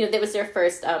me, you know, that was their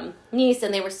first niece,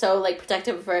 and they were so like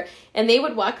protective of her, and they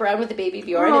would walk around with the baby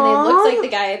Bjorn, and they looked like the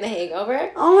guy in The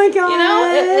Hangover. Oh my god. You know?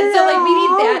 And so like we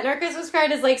need that in our Christmas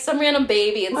card is like some random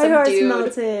baby and some dude.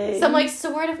 Melting. Some like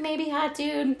sort of maybe hot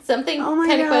dude, something Oh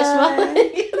kind of God. questionable.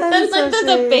 That Then is so like there's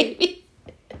a sweet. baby.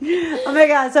 Oh my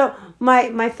god, so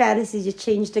my fantasy just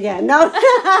changed again. No.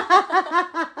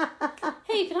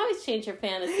 Hey, you can always change your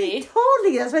fantasy.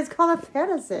 Totally, that's why it's called a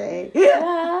fantasy.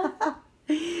 Yeah.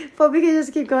 But we can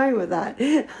just keep going with that.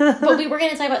 But we were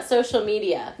going to talk about social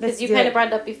media, because Let's you do kind it. of brought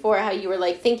it up before how you were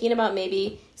like thinking about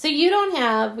maybe, so you don't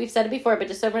have, we've said it before, but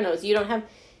just so everyone knows, you don't have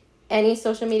any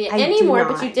social media I do anymore,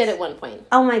 but not. you did at one point.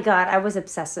 Oh my god, I was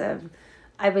obsessive.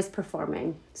 I was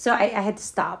performing, so I had to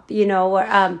stop. You know,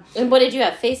 And what did you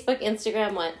have? Facebook,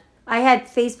 Instagram, what? I had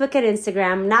Facebook and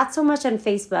Instagram. Not so much on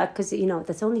Facebook because you know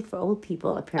that's only for old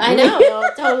people. I Apparently, know, no,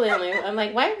 totally. I'm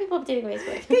like, why are people updating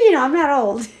Facebook? You know, I'm not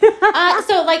old.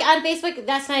 So like on Facebook,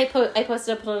 that's when I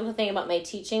posted a political thing about my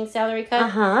teaching salary cut.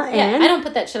 And Yeah, I don't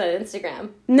put that shit on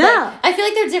Instagram. No. Like, I feel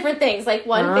like they're different things. Like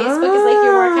one Facebook is like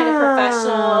you're more kind of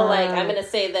professional. Like I'm gonna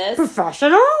say this.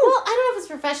 Professional. Well, I don't know if it's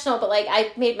professional, but like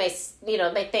I made my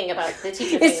my thing about the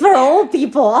teacher. It's thing for there. old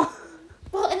people.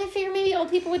 Well, and I figured maybe old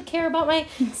people would care about my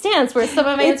stance, where some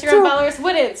of my It's Instagram true. followers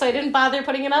wouldn't. So I didn't bother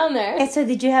putting it on there. And so,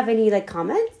 did you have any like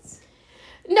comments?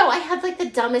 No, I had like the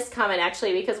dumbest comment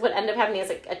actually, because what ended up happening is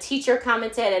like a teacher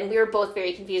commented, and we were both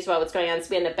very confused about what's going on, so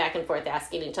we ended up back and forth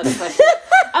asking each other questions.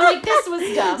 I'm like, this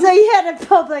was dumb. So you had a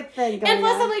public thing going And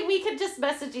plus, on. I'm like, we could just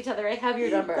message each other. I have your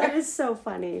number. That is so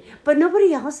funny. But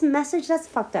nobody else messaged. That's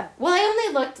fucked up. Well, I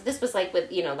only looked. This was like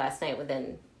with last night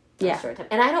within a short time,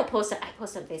 and I don't post it. I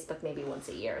post on Facebook maybe once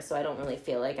a year, so I don't really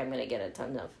feel like I'm going to get a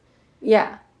ton of.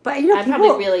 Yeah, but you know, I'm people,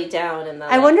 probably really down in the.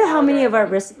 I wonder how many of our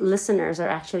listeners are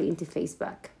actually into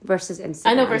Facebook versus Instagram.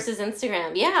 I know versus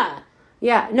Instagram. Yeah.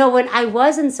 Yeah, no. When I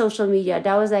was in social media,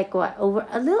 that was like what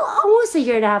almost a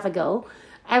year and a half ago.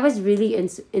 I was really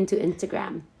into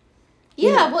Instagram.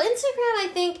 Yeah. Well, Instagram. I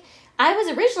think I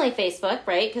was originally Facebook,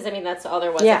 right? Because I mean that's all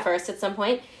there was at first at some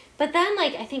point. But then,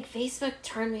 like, I think Facebook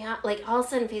turned me off. Like, all of a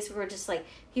sudden, Facebook were just, like,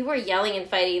 people were yelling and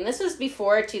fighting. And this was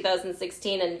before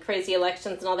 2016 and crazy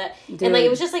elections and all that. Dude. And, like, it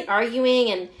was just, like,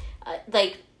 arguing and,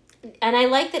 and I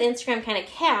like that Instagram kind of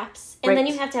caps. And then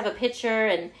you have to have a picture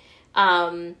and,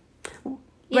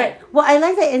 Right. Well, I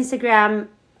like that Instagram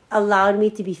allowed me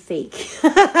to be fake.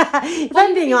 If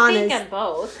I'm being honest. Fake on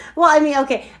both. Well, I mean,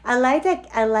 okay. I like that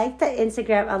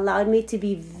Instagram allowed me to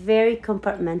be very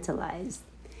compartmentalized.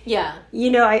 Yeah.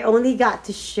 You know, I only got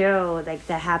to show like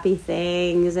the happy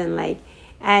things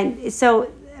and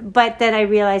so, but then I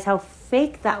realized how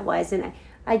fake that was, and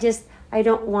I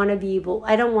don't want to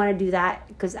do that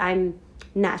because I'm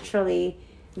naturally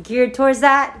geared towards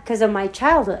that because of my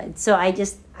childhood. So I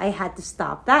had to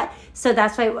stop that. So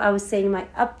that's why I was saying my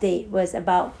update was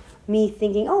about me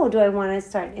thinking, oh, do I want to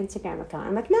start an Instagram account?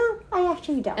 I'm like, no, I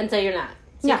actually don't. And so you're not.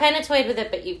 So No. you kind of toyed with it,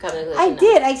 but you've come to the I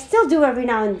conclusion did. I still do every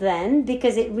now and then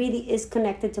because it really is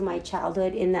connected to my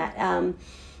childhood. In that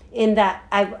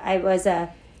I was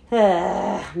a.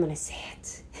 I'm gonna say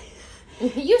it.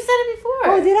 You said it before.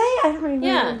 Oh, did I? I don't even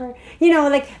remember. You know,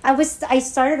 like I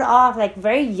started off like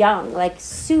very young, like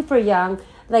super young,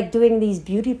 like doing these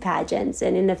beauty pageants,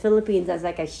 and in the Philippines, that's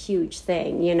like a huge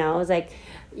thing. You know, it's like,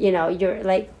 you know,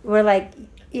 we're like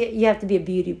you have to be a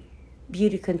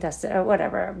beauty contestant or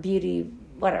whatever,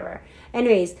 whatever.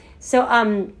 Anyways, so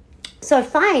I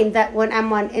find that when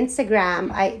I'm on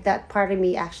Instagram, that part of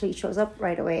me actually shows up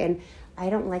right away, and I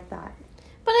don't like that.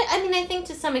 But I mean, I think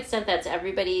to some extent that's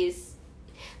everybody's.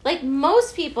 Like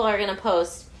most people are gonna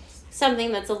post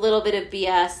something that's a little bit of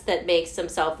BS that makes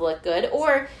themselves look good.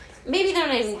 Or maybe they're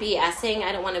not even BSing.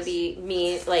 I don't want to be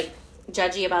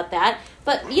judgy about that.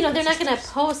 But, they're not going to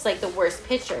post, the worst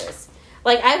pictures.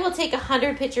 I will take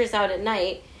 100 pictures out at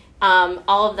night.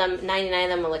 All of them, 99 of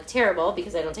them will look terrible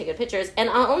because I don't take good pictures. And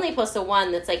I'll only post the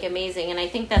one that's, amazing. And I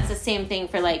think that's the same thing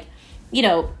for,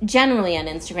 generally on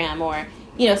Instagram or,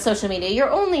 social media. You're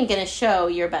only going to show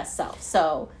your best self.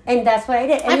 So, and that's what I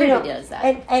did. And, everybody does that.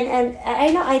 And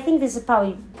I know, I think this is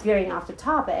probably veering off the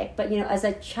topic, but, as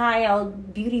a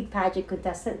child beauty pageant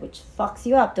contestant, which fucks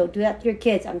you up, don't do that to your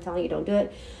kids. I'm telling you, don't do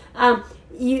it.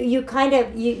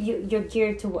 You're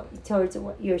geared towards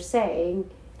what you're saying.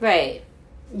 Right.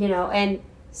 And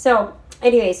so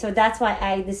anyway, so that's why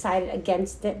I decided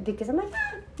against it, because I'm like,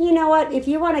 you know what? If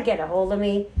you want to get a hold of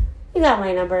me, you got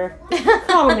my number.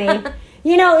 Call me.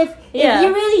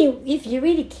 If you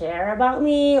really care about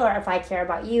me, or if I care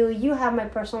about you, you have my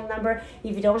personal number.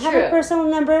 If you don't have a personal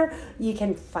number, you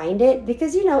can find it,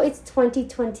 because it's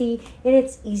 2020 and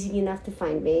it's easy enough to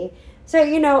find me. So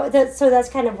that's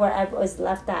kind of where I was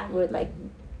left at with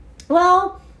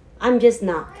well, I'm just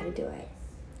not gonna do it.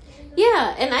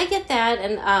 Yeah, and I get that,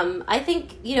 and I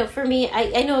think, for me,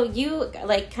 I know you,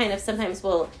 kind of sometimes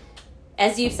will,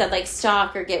 as you've said,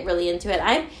 stalk or get really into it.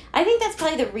 I think that's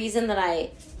probably the reason that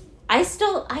I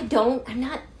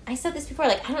said this before,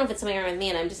 I don't know if it's something wrong with me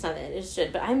and I'm just not that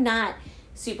interested, but I'm not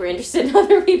super interested in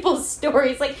other people's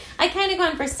stories. I kind of go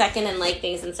on for a second and like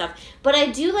things and stuff, but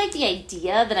I do like the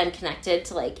idea that I'm connected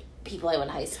to, people I went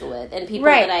to high school with and people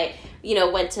that I,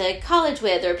 went to college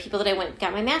with, or people that I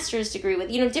got my master's degree with,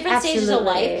 different stages of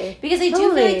life. Because I do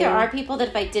feel like there are people that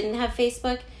if I didn't have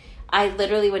Facebook, I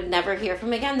literally would never hear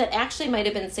from again, that actually might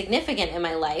have been significant in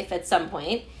my life at some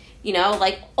point.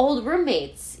 Old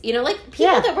roommates, people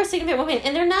that were significant moments,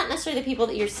 and they're not necessarily the people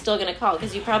that you're still going to call,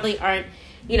 because you probably aren't,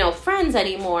 friends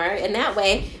anymore in that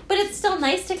way. But it's still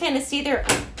nice to kind of see their,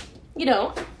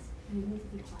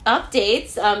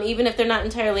 updates, even if they're not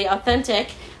entirely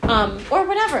authentic, or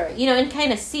whatever, and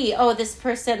kind of see, this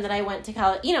person that I went to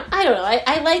college, I don't know.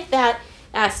 I like that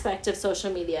aspect of social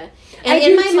media. And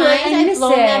in my mind, I've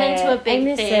blown that into a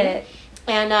big thing.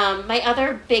 And my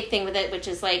other big thing with it, which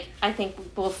is I think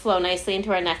will flow nicely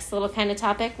into our next little kind of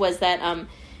topic, was that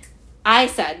I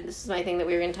said, this is my thing, that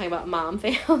we were going to talk about mom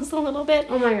fails a little bit.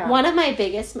 Oh my God. One of my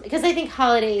biggest, because I think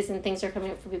holidays and things are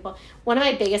coming up for people, one of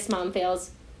my biggest mom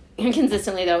fails,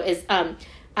 consistently though, is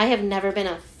I have never been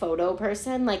a photo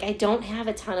person. I don't have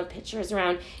a ton of pictures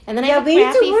around. And then I have a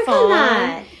crappy phone.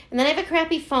 And then I have a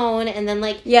crappy phone. And then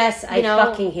yes, I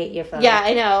fucking hate your phone. Yeah,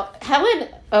 I know. Helen,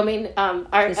 a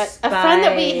friend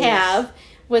that we have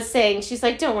was saying, she's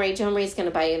like, don't worry, Joan Marie's going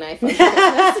to buy you an iPhone.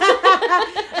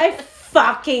 I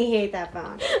fucking hate that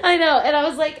phone. I know. And I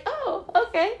was like, oh,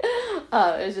 okay.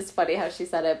 It was just funny how she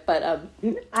said it. But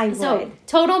I would. So,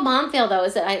 total mom fail, though,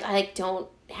 is that I don't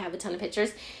have a ton of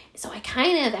pictures. So I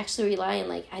kind of actually rely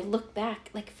on, I look back,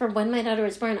 from when my daughter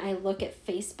was born, I look at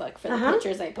Facebook for the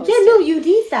pictures I posted. Yeah, no, you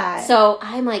need that. So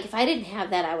I'm if I didn't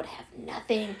have that, I would have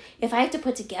nothing. If I have to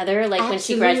put together, when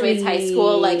she graduates high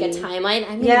school, a timeline,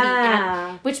 I'm going to be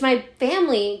at, which my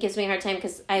family gives me a hard time,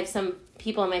 because I have some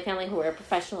people in my family who are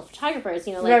professional photographers,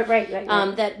 right.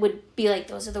 That would be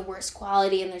those are the worst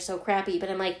quality and they're so crappy. But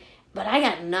I'm but I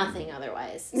got nothing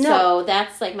otherwise. No. So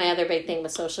that's my other big thing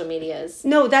with social medias.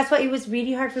 No, that's why it was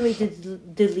really hard for me to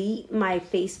delete my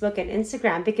Facebook and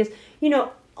Instagram, because,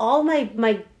 all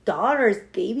my daughter's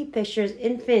baby pictures,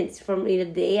 infants, from the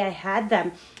day I had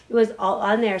them, it was all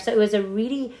on there. So it was a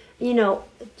really,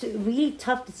 really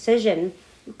tough decision,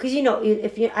 because, I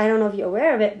don't know if you're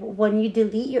aware of it, but when you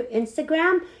delete your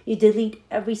Instagram, you delete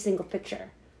every single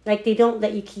picture. They don't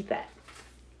let you keep it.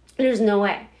 There's no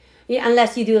way. Yeah,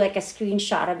 unless you do a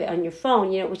screenshot of it on your phone,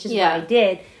 which is what I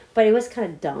did. But it was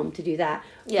kind of dumb to do that.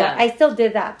 Yeah. But I still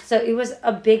did that. So it was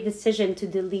a big decision to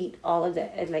delete all of the,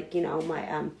 my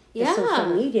the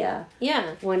social media.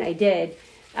 Yeah. When I did.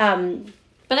 But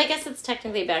I guess it's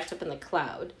technically backed up in the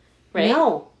cloud, right?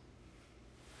 No.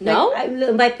 No?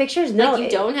 My pictures, no. You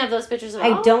don't have those pictures at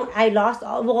all? I don't. I lost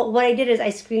all. Well, what I did is I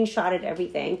screenshotted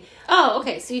everything. Oh,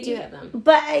 okay. So you do have them.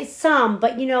 But Instagram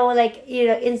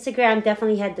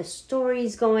definitely had the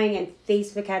stories going, and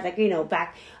Facebook had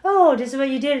back, this is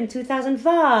what you did in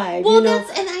 2005. Well,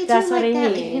 that's what I mean.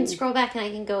 I can scroll back and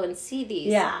I can go and see these.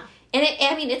 Yeah. And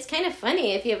it's kind of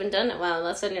funny if you haven't done it well.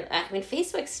 Unless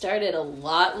Facebook started a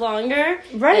lot longer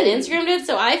than Instagram did.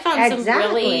 So I found some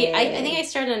really. I think I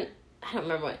started. I don't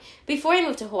remember what. Before I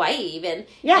moved to Hawaii, even.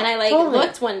 Yeah, and I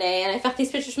looked one day and I found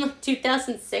these pictures from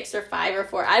 2006 or 5 or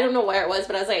 4. I don't know where it was,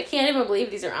 but I was I can't even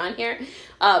believe these are on here.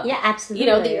 Yeah, absolutely.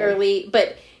 The early,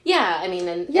 but yeah,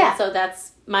 and so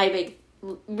that's my big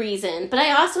reason. But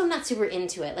I also am not super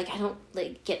into it. Like, I don't,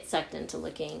 like, get sucked into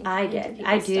looking. I do.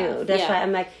 Stuff. That's why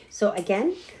I'm like, so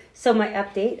again... So my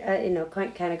update,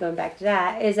 kind of going back to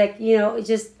that, is like,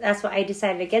 just that's why I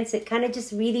decided against it. Kind of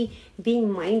just really being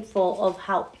mindful of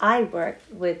how I work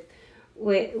with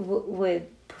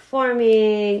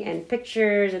performing and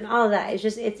pictures and all of that. It's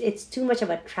just it's too much of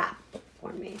a trap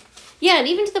for me. Yeah, and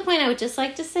even to the point, I would just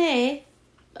like to say,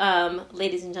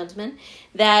 ladies and gentlemen,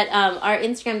 that our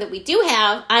Instagram that we do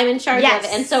have, I'm in charge of,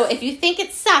 and so if you think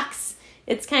it sucks,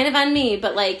 it's kind of on me.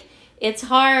 But like. It's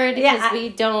hard because we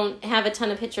don't have a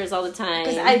ton of pictures all the time.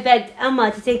 Because I begged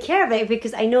Emma to take care of it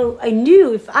because I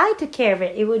knew if I took care of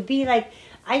it, it would be like,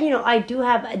 I do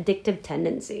have addictive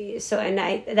tendencies. So,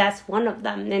 that's one of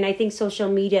them. And I think social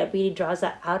media really draws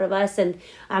that out of us, and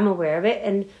I'm aware of it.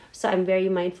 And so I'm very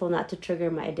mindful not to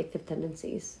trigger my addictive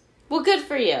tendencies. Well, good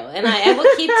for you. And I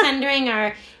will keep tendering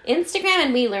our Instagram,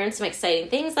 and we learned some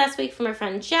exciting things last week from our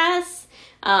friend Jess.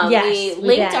 We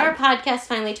linked our podcast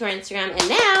finally to our Instagram, and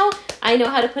now I know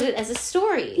how to put it as a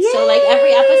story. Yay! So, like,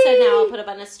 every episode now I'll put up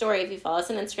on a story if you follow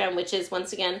us on Instagram, which is,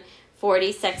 once again,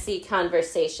 40 Sexy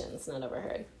Conversations. Not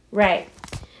overheard. Right.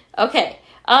 Okay.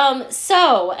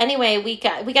 So, anyway, we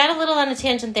got a little on a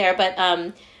tangent there, but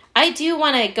I do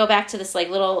want to go back to this,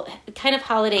 like, little kind of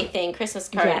holiday thing, Christmas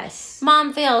card. Yes.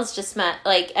 Mom fails just met,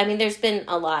 like, I mean, there's been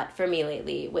a lot for me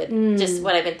lately with just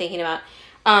what I've been thinking about.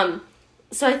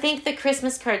 So I think the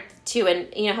Christmas card, too,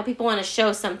 and, how people want to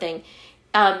show something,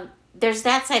 there's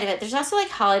that side of it. There's also, like,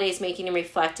 holidays making you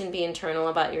reflect and be internal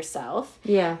about yourself.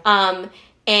 Yeah.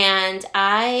 And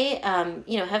I,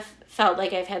 have felt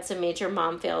like I've had some major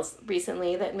mom fails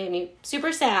recently that made me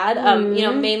super sad.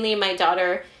 Mainly my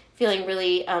daughter feeling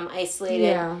really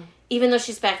isolated, even though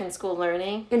she's back in school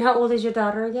learning. And how old is your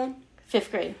daughter again?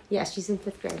 5th grade. Yeah, she's in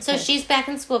 5th grade. So she's back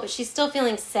in school, but she's still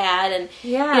feeling sad. And,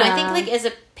 I think, like, as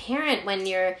a parent, when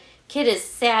your kid is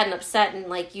sad and upset and,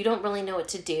 like, you don't really know what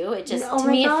to do, it just, to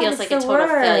me, it feels like a total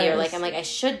failure. Like, I'm like, I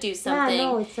should do something. Yeah,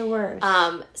 no, it's the worst.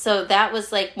 So that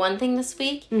was, like, one thing this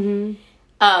week. Mm-hmm.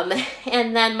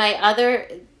 And then my other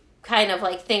kind of,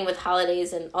 like, thing with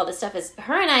holidays and all this stuff is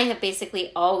her and I have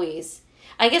basically always...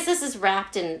 I guess this is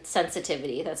wrapped in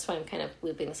sensitivity. That's why I'm kind of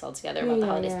looping this all together about the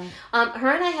holidays. Yeah. Her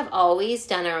and I have always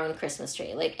done our own Christmas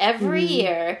tree. Like, every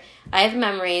year, I have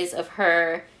memories of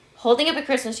her holding up a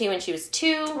Christmas tree when she was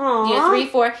 2, 3,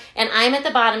 4, and I'm at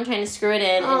the bottom trying to screw it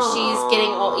in, and she's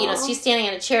getting old, she's standing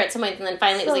on a chair at some point, and then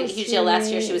finally it was like a huge deal last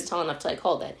year. She was tall enough to, like,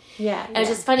 hold it. Yeah. And it was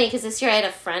just funny, because this year I had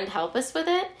a friend help us with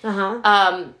it.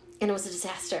 Uh-huh. And it was a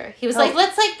disaster. He was like,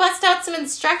 let's, like, bust out some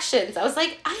instructions. I was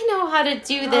like, I know how to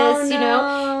do this,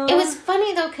 It was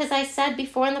funny, though, because I said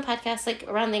before in the podcast, like,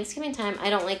 around Thanksgiving time,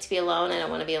 I don't like to be alone. I don't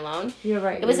want to be alone. You're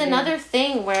right. It was another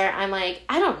thing where I'm like,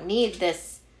 I don't need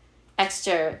this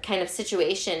extra kind of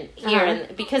situation here.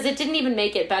 And because it didn't even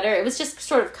make it better. It was just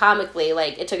sort of comically,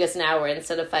 like, it took us an hour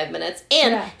instead of 5 minutes.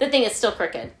 And the thing is still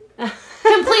crooked.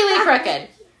 Completely crooked.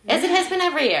 As it has been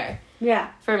every year.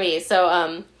 Yeah. For me.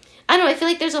 So, I don't know, I feel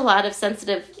like there's a lot of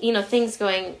sensitive, things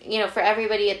going, for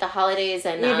everybody at the holidays.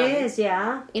 And it is,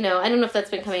 yeah. I don't know if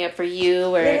that's been coming up for you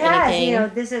or it anything.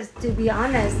 Has, this is, to be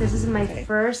honest, this is my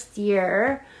first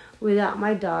year without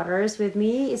my daughters with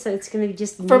me. So it's going to be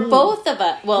just for me. both of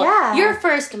us. Well, you're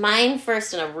first, mine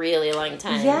first in a really long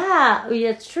time. Yeah,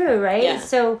 that's true, right? Yeah.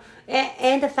 So,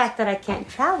 and the fact that I can't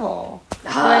travel.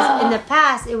 Whereas in the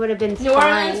past, it would have been New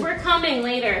Orleans, we're coming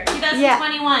later.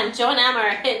 2021, Joe and Emma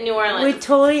are hitting New Orleans. We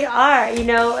totally are.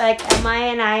 Like Emma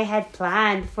and I had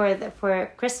planned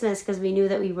for Christmas because we knew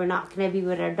that we were not going to be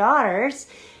with our daughters.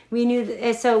 We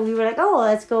knew, so we were like,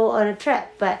 let's go on a trip.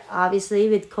 But obviously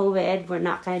with COVID, we're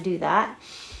not going to do that.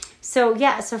 So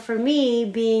so for me,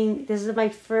 this is my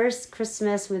first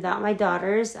Christmas without my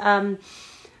daughters.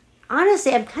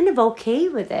 Honestly, I'm kind of okay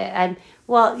with it.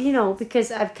 Because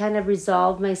I've kind of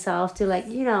resolved myself to, like,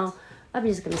 I'm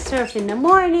just going to surf in the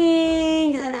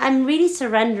morning. And I'm really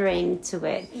surrendering to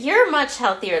it. You're much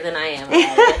healthier than I am.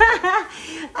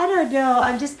 I don't know.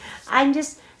 I'm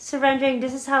just surrendering.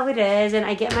 This is how it is. And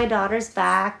I get my daughters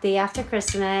back day after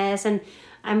Christmas. And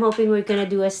I'm hoping we're going to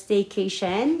do a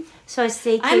staycation. So a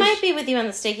staycation. I might be with you on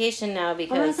the staycation now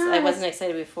because I wasn't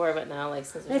excited before, but now, like,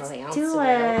 since there's nothing else to do.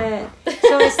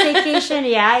 So a staycation,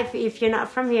 if you're not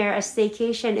from here, a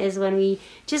staycation is when we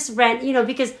just rent,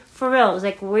 because for real, it's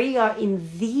like we are in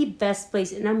the best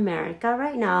place in America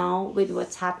right now with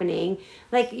what's happening.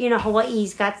 Like,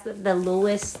 Hawaii's got the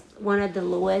lowest, one of the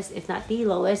lowest, if not the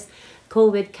lowest,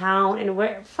 COVID count.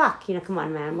 And come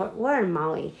on, man, we're in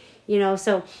Maui,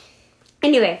 so...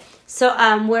 Anyway, so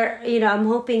I'm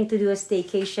hoping to do a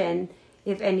staycation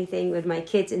if anything, with my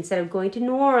kids instead of going to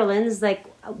New Orleans, like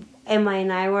Emma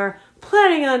and I were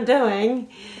planning on doing.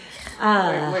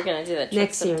 We're gonna do that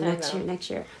next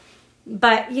year.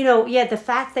 But the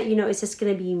fact that it's just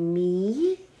gonna be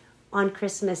me on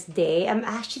Christmas Day, I'm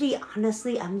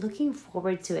looking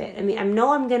forward to it. I mean, I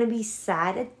know I'm gonna be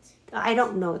sad. I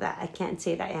don't know that. I can't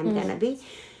say that I'm gonna be.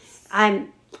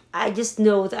 I just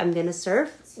know that I'm gonna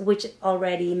surf, which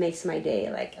already makes my day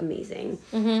like amazing.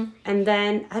 Mm-hmm. And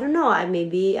then I don't know.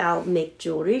 Maybe I'll make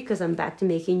jewelry because I'm back to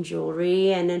making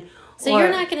jewelry, and then. So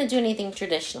you're not gonna do anything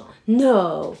traditional?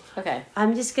 No. Okay.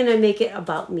 I'm just gonna make it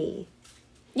about me.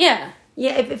 Yeah.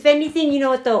 Yeah. If anything, you know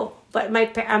what though. But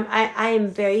I am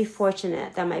very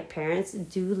fortunate that my parents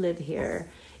do live here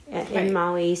in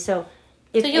Maui. So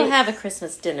you'll have a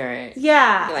Christmas dinner.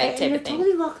 Yeah. Type you're of thing.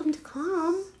 Totally welcome to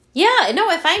come. Yeah. No,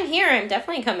 if I'm here, I'm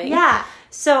definitely coming. Yeah.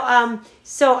 So I'm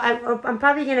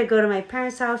probably gonna go to my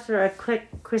parents' house for a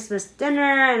quick Christmas dinner,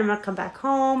 and I'm gonna come back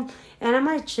home, and I'm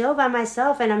gonna chill by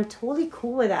myself, and I'm totally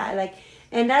cool with that. Like,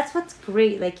 and that's what's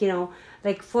great. Like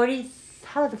 40.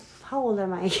 How old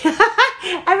am I? I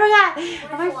forgot. 44.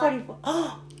 Am I 44?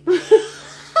 Oh.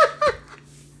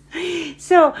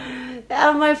 So,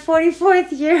 my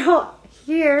 44th year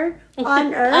here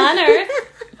on Earth. On Earth.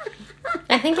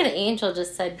 I think an angel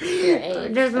just said your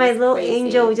age. There's my little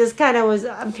angel just kind of was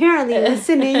apparently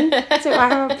listening to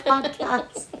our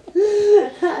podcast.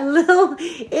 A little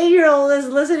 8-year-old is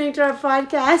listening to our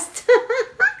podcast.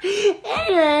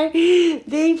 Anyway,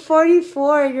 being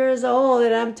 44 years old,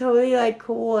 and I'm totally like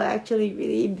cool actually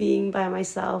really being by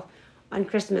myself on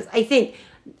Christmas. I think,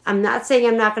 I'm not saying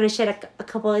I'm not going to shed a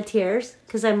couple of tears,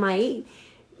 because I might.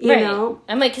 You know?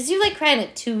 I'm like, because you like cry on a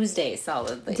Tuesday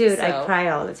solidly. Dude, I cry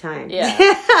all the time. Yeah.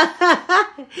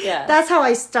 Yeah. That's how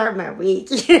I start my week.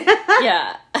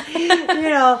 Yeah.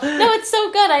 No, it's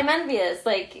so good. I'm envious.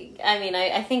 Like, I mean,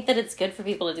 I think that it's good for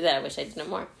people to do that. I wish I did it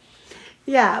more.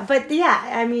 Yeah, but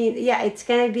I mean, it's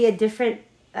going to be a different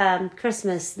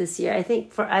Christmas this year. I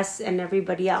think for us and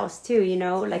everybody else too,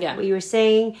 like what you were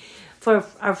saying, for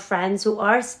our friends who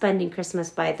are spending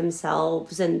Christmas by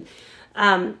themselves. And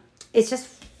it's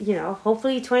just,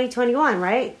 hopefully 2021,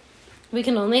 right? We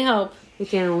can only hope.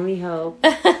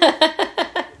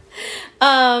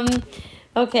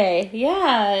 Okay.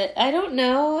 Yeah. I don't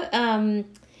know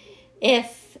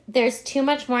if there's too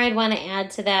much more I'd want to add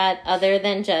to that other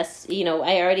than just,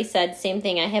 I already said same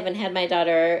thing. I haven't had my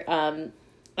daughter.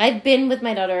 I've been with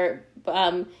my daughter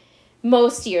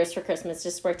most years for Christmas.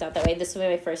 Just worked out that way. This will be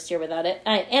my first year without it.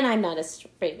 And I'm not as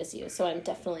brave as you, so I'm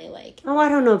definitely like... Oh, I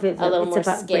don't know if it's a little more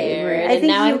about scared. And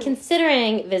now I'm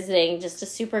considering visiting just a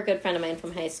super good friend of mine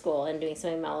from high school and doing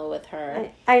something mellow with her.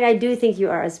 I do think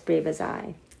you are as brave as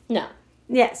I. No.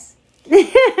 Yes.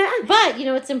 But,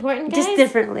 what's important, guys? Just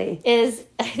differently. Is,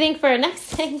 I think for our next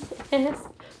thing is...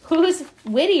 who's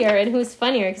wittier and who's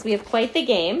funnier, because we have quite the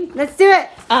game. Let's do it.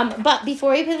 But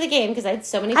before we play the game, because I had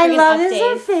so many I love updates, this is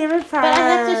our favorite part. But I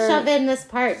have to shove in this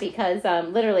part because,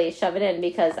 literally shove it in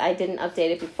because I didn't update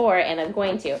it before, and I'm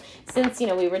going to. Since,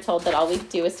 we were told that all we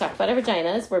do is talk about our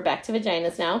vaginas. We're back to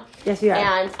vaginas now. Yes, we are.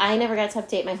 And I never got to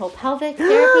update my whole pelvic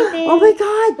therapy thing. Oh my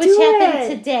God, which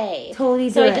happened today. Totally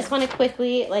do So it. I just want to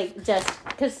quickly,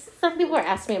 because some people were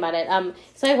asking me about it.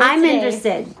 So I'm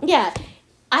interested. Yeah.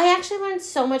 I actually learned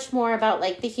so much more about,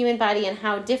 the human body and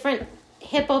how different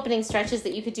hip opening stretches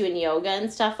that you could do in yoga and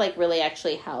stuff, really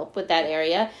actually help with that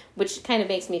area, which kind of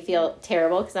makes me feel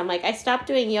terrible because I'm like, I stopped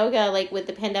doing yoga, with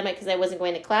the pandemic because I wasn't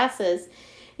going to classes,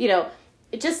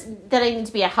 just that I need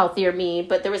to be a healthier me,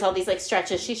 but there was all these,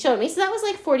 stretches she showed me. So that was,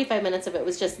 45 minutes of it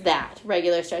was just that,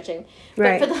 regular stretching.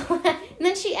 Right. But and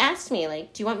then she asked me,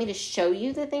 do you want me to show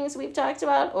you the things we've talked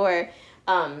about, or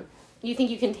you think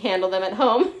you can handle them at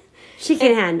home? She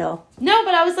can handle. No,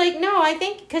 but I was like, no, I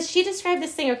think, because she described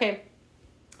this thing, okay,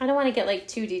 I don't want to get,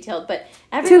 too detailed, but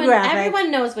everyone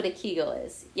knows what a Kegel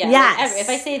is. Yeah. Yes. If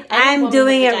I say... I'm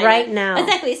doing it right now.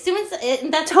 Exactly. As soon as...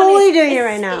 That's totally doing it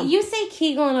right now. You say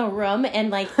Kegel in a room,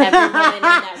 and, every woman in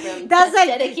that room that's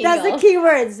did a Kegel. That's the key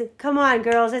words. Come on,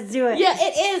 girls, let's do it. Yeah,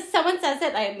 it is. Someone says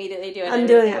it, I immediately do it. I'm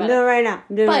doing it right now.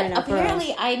 But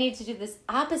apparently, I need to do this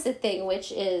opposite thing,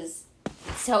 which is...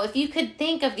 So if you could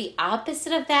think of the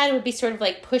opposite of that, it would be sort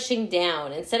of pushing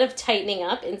down. Instead of tightening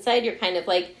up inside, you're kind of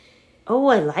oh,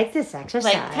 I like this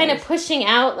exercise. Kind of pushing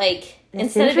out,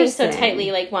 instead of being so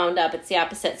tightly, wound up, it's the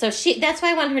opposite. So that's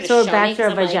why I want her to show me. So back to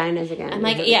our vaginas again. I'm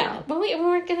yeah. But we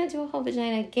weren't going to do a whole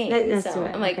vagina game. Let's do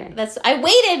it. I'm I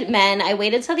waited, men. I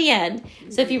waited till the end.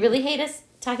 So if you really hate us,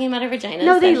 talking about our vaginas.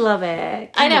 No, they love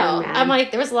it. I know. On, I'm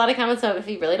like, there was a lot of comments of, if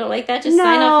you really don't like that, just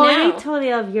sign off now. No, they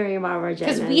totally love hearing about vaginas.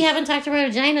 Because we haven't talked about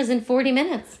vaginas in 40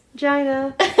 minutes.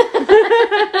 Vagina.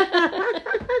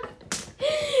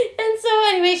 And so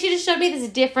anyway, she just showed me this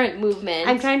different movement.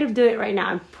 I'm trying to do it right now.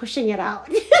 I'm pushing it out.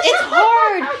 It's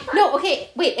hard. No,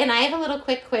 okay, wait, and I have a little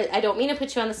quick quiz. I don't mean to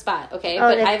put you on the spot, okay?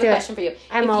 But I have a question for you.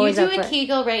 I'm always if you do a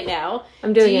Kegel right now,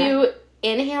 I'm doing do you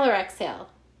inhale or exhale?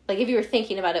 Like, if you were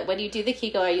thinking about it, when you do the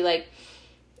Kegel, are you like,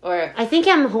 or... I think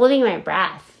I'm holding my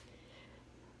breath.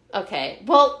 Okay.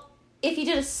 Well, if you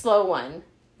did a slow one,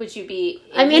 would you be...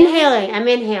 I'm inhaling.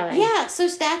 Yeah, so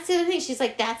that's the other thing. She's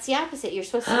like, that's the opposite. You're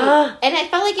supposed to be... And I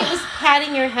felt like it was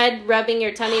patting your head, rubbing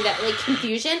your tummy, that, like,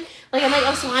 confusion. Like, I'm like,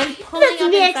 oh, so I'm pulling that's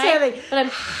up me inside,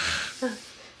 exhaling.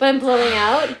 but I'm blowing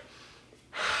out.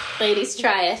 Ladies,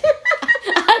 try it.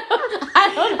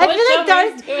 I don't know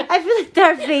I feel like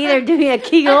Darth Vader doing a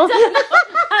Kegel. I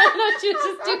don't know what she was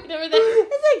just doing over there.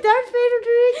 It's like Darth Vader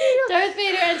doing a Kegel. Darth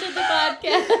Vader entered the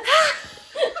podcast.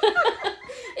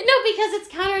 No, because it's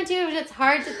counterintuitive. It's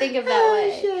hard to think of that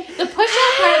way. Shit. The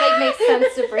push-up part, like, makes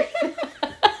sense to breathe.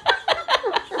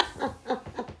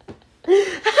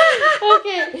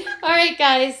 Okay. All right,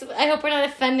 guys. I hope we're not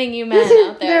offending you men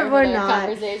out there We're with our not.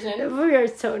 conversation. We are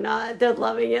so not. They're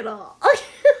loving it all.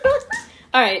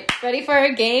 All right. Ready for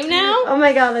our game now? Oh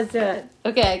my God, let's do it.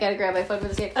 Okay, I gotta grab my phone for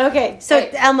this game. Okay, so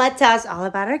Right. Elma, tell us all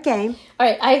about our game. All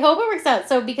right. I hope it works out.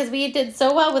 So, because we did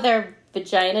so well with our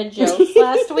vagina jokes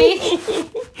last week.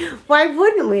 Why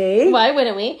wouldn't we? Why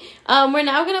wouldn't we? We're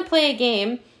now going to play a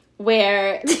game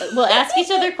where we'll ask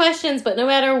each other questions, but no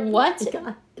matter what,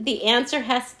 the answer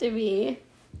has to be...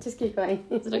 Just keep going.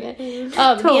 Is it okay?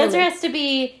 Totally. The answer has to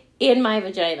be in my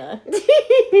vagina.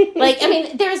 Like, I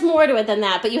mean, there's more to it than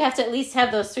that, but you have to at least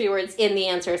have those 3 words in the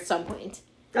answer at some point.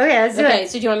 Okay, let's do it. Okay,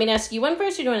 so do you want me to ask you one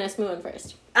first, or do you want to ask me one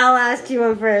first? I'll ask you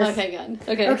one first. Okay, good.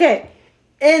 Okay. Okay.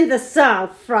 In the song,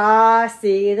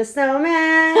 Frosty the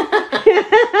Snowman.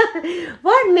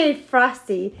 What made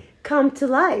Frosty come to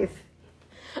life?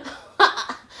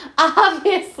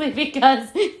 Obviously, because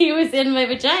he was in my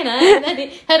vagina and then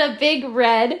he had a big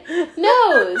red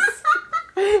nose.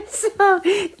 So,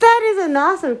 that is an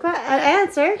awesome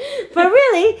answer. But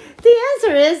really, the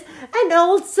answer is an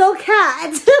old silk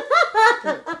hat.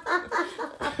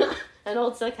 An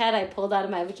old silk hat I pulled out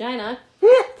of my vagina.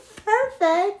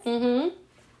 Perfect. Mm-hmm.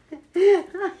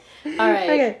 All right.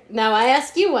 Okay. Now I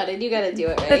ask you one, and you got to do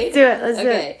it, right? Let's do it. Let's do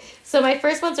it. Okay. So my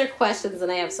first ones are questions, and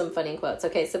I have some funny quotes.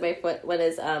 Okay. So my one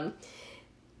is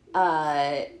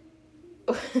I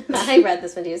read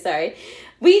this one to you. Sorry.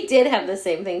 We did have the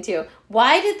same thing too.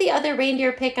 Why did the other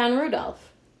reindeer pick on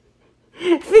Rudolph?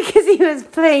 Because he was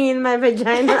playing in my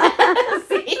vagina.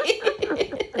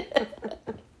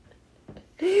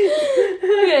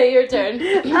 Okay, your turn.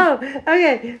 Oh,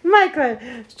 okay. My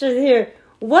question here.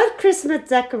 What Christmas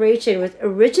decoration was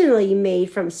originally made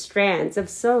from strands of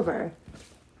silver?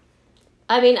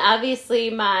 I mean, obviously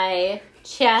my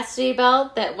chastity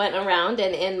belt that went around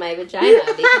and in my vagina,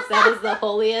 because that is the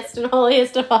holiest and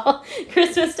holiest of all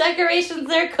Christmas decorations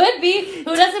there could be.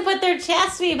 Who doesn't put their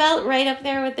chastity belt right up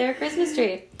there with their Christmas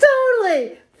tree?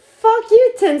 Totally. Fuck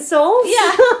you, tinsels.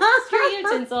 Yeah, screw you,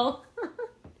 tinsel.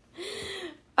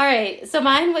 All right, so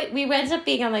mine, we ended up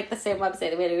being on like the same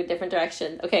website. We had to go a different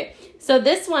direction. Okay, so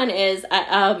this one is,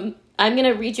 I'm going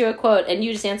to read you a quote, and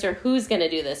you just answer who's going to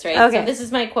do this, right? Okay. So this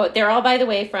is my quote. They're all, by the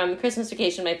way, from Christmas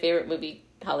Vacation, my favorite movie,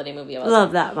 holiday movie of all time.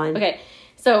 Love that one. Okay,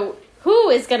 so who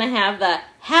is going to have the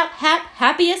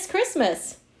happiest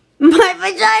Christmas? My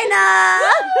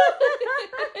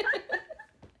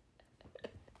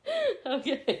vagina!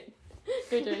 Okay.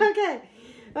 Good turn.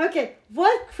 Okay.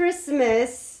 What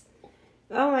Christmas...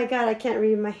 Oh my God, I can't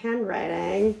read my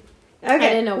handwriting. Okay. I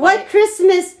didn't know what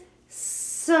Christmas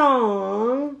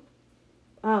song...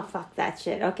 Oh, fuck that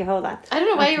shit. Okay, hold on. I don't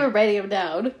know why you were writing them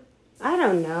down. I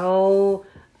don't know.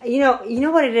 You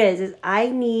know what it is I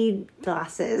need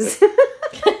glasses.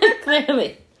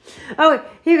 Clearly. Oh,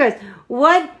 here goes.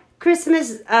 What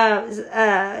Christmas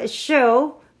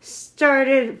show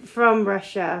started from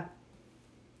Russia?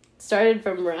 Started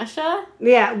from Russia?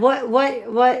 Yeah,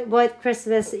 what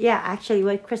Christmas... Yeah, actually,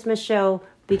 what Christmas show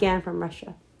began from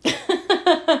Russia?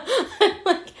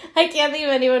 I can't think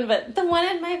of anyone but the one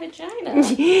in my vagina.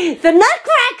 The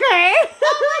Nutcracker!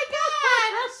 Oh my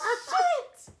God!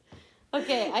 Shit!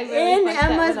 Okay, I really In fucked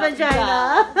Emma's that one vagina.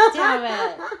 up. God damn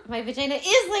it. My vagina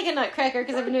is like a nutcracker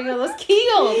because I've been doing all those Kegels.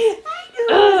 I knew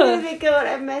it was going to be good.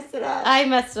 I messed it up. I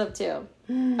messed it up too.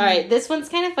 All right, this one's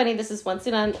kind of funny. This is once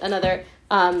in another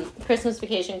Christmas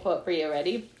Vacation quote for you.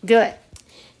 Ready? Do it.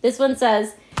 This one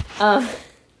says,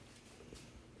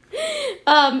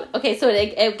 Okay, so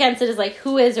against it is like,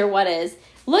 who is or what is.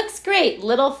 Looks great,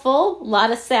 little full,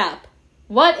 lot of sap.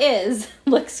 What is?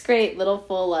 Looks great, little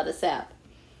full, lot of sap.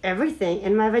 Everything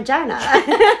in my vagina.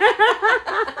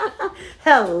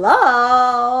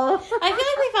 Hello. I feel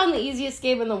like we found the easiest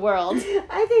game in the world.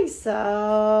 I think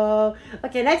so.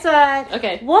 Okay, next one.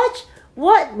 Okay.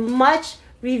 What much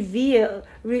reveal?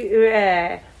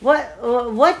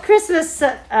 What Christmas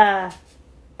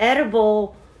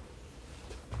edible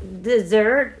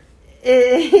dessert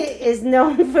is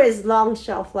known for its long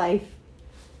shelf life?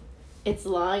 Its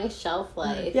long shelf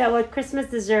life. Yeah, what Christmas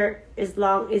dessert is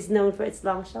known for its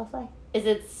long shelf life? Is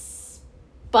it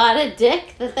spotted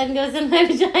dick that then goes in my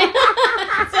vagina?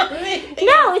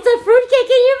 No, it's a fruitcake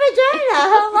in your vagina.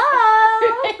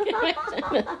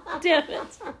 Hello. Damn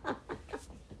it.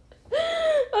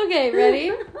 Okay,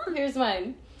 ready? Here's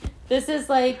mine. This is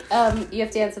like, you have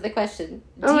to answer the question.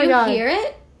 Do you hear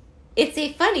it? It's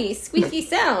a funny, squeaky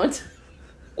sound.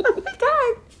 Oh my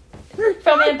god.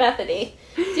 From Aunt Bethany.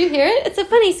 Do you hear it? It's a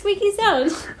funny, squeaky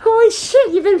sound. Holy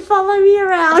shit, you've been following me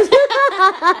around.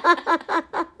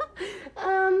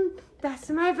 That's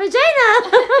my vagina.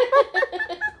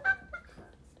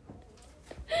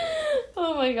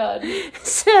 Oh my god.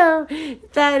 So,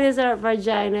 that is our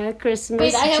vagina Christmas.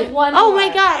 Wait, I have one more. Oh my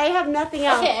god, I have nothing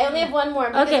else. Okay, I only have one more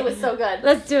because it was so good.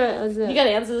 Let's do it. You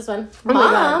gotta answer this one.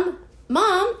 Oh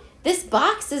Mom, this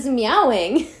box is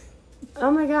meowing. Oh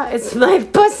my god, it's my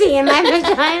pussy in my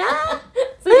vagina.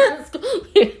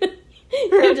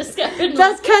 You discovered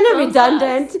that's kind of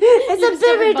redundant. Box. It's a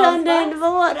bit redundant,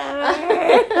 but whatever.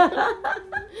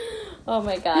 Oh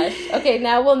my gosh. Okay,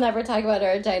 now we'll never talk about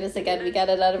our vaginas again. We got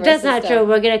it out of our That's system. not true.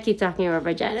 We're going to keep talking about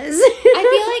vaginas. I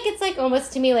feel like it's like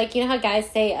almost to me, like, you know how guys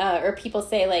say, or people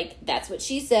say, like, that's what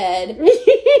she said.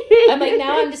 I'm like,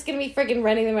 now I'm just going to be freaking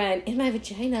running around in my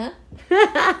vagina.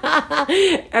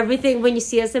 Everything, when you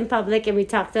see us in public and we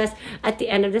talk to us, at the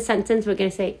end of the sentence, we're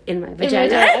going to say, in my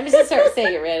vagina. I'm just going to start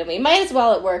saying it randomly. Might as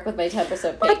well at work with my 10%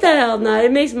 pay. What the hell, no.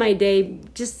 It makes my day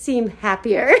just seem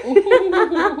happier.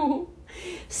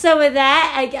 So with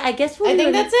that, I guess I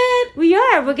think that's it. We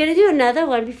are. We're going to do another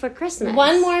one before Christmas.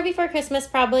 One more before Christmas,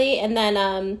 probably. And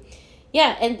then,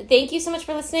 yeah. And thank you so much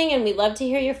for listening. And we love to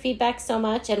hear your feedback so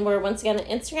much. And we're once again on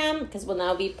Instagram because we'll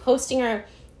now be posting our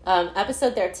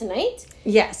episode there tonight.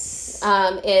 Yes.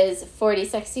 Is 40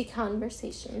 Sexy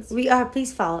Conversations. We are.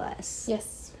 Please follow us.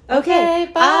 Yes. Okay.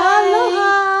 Bye.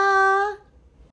 Aloha.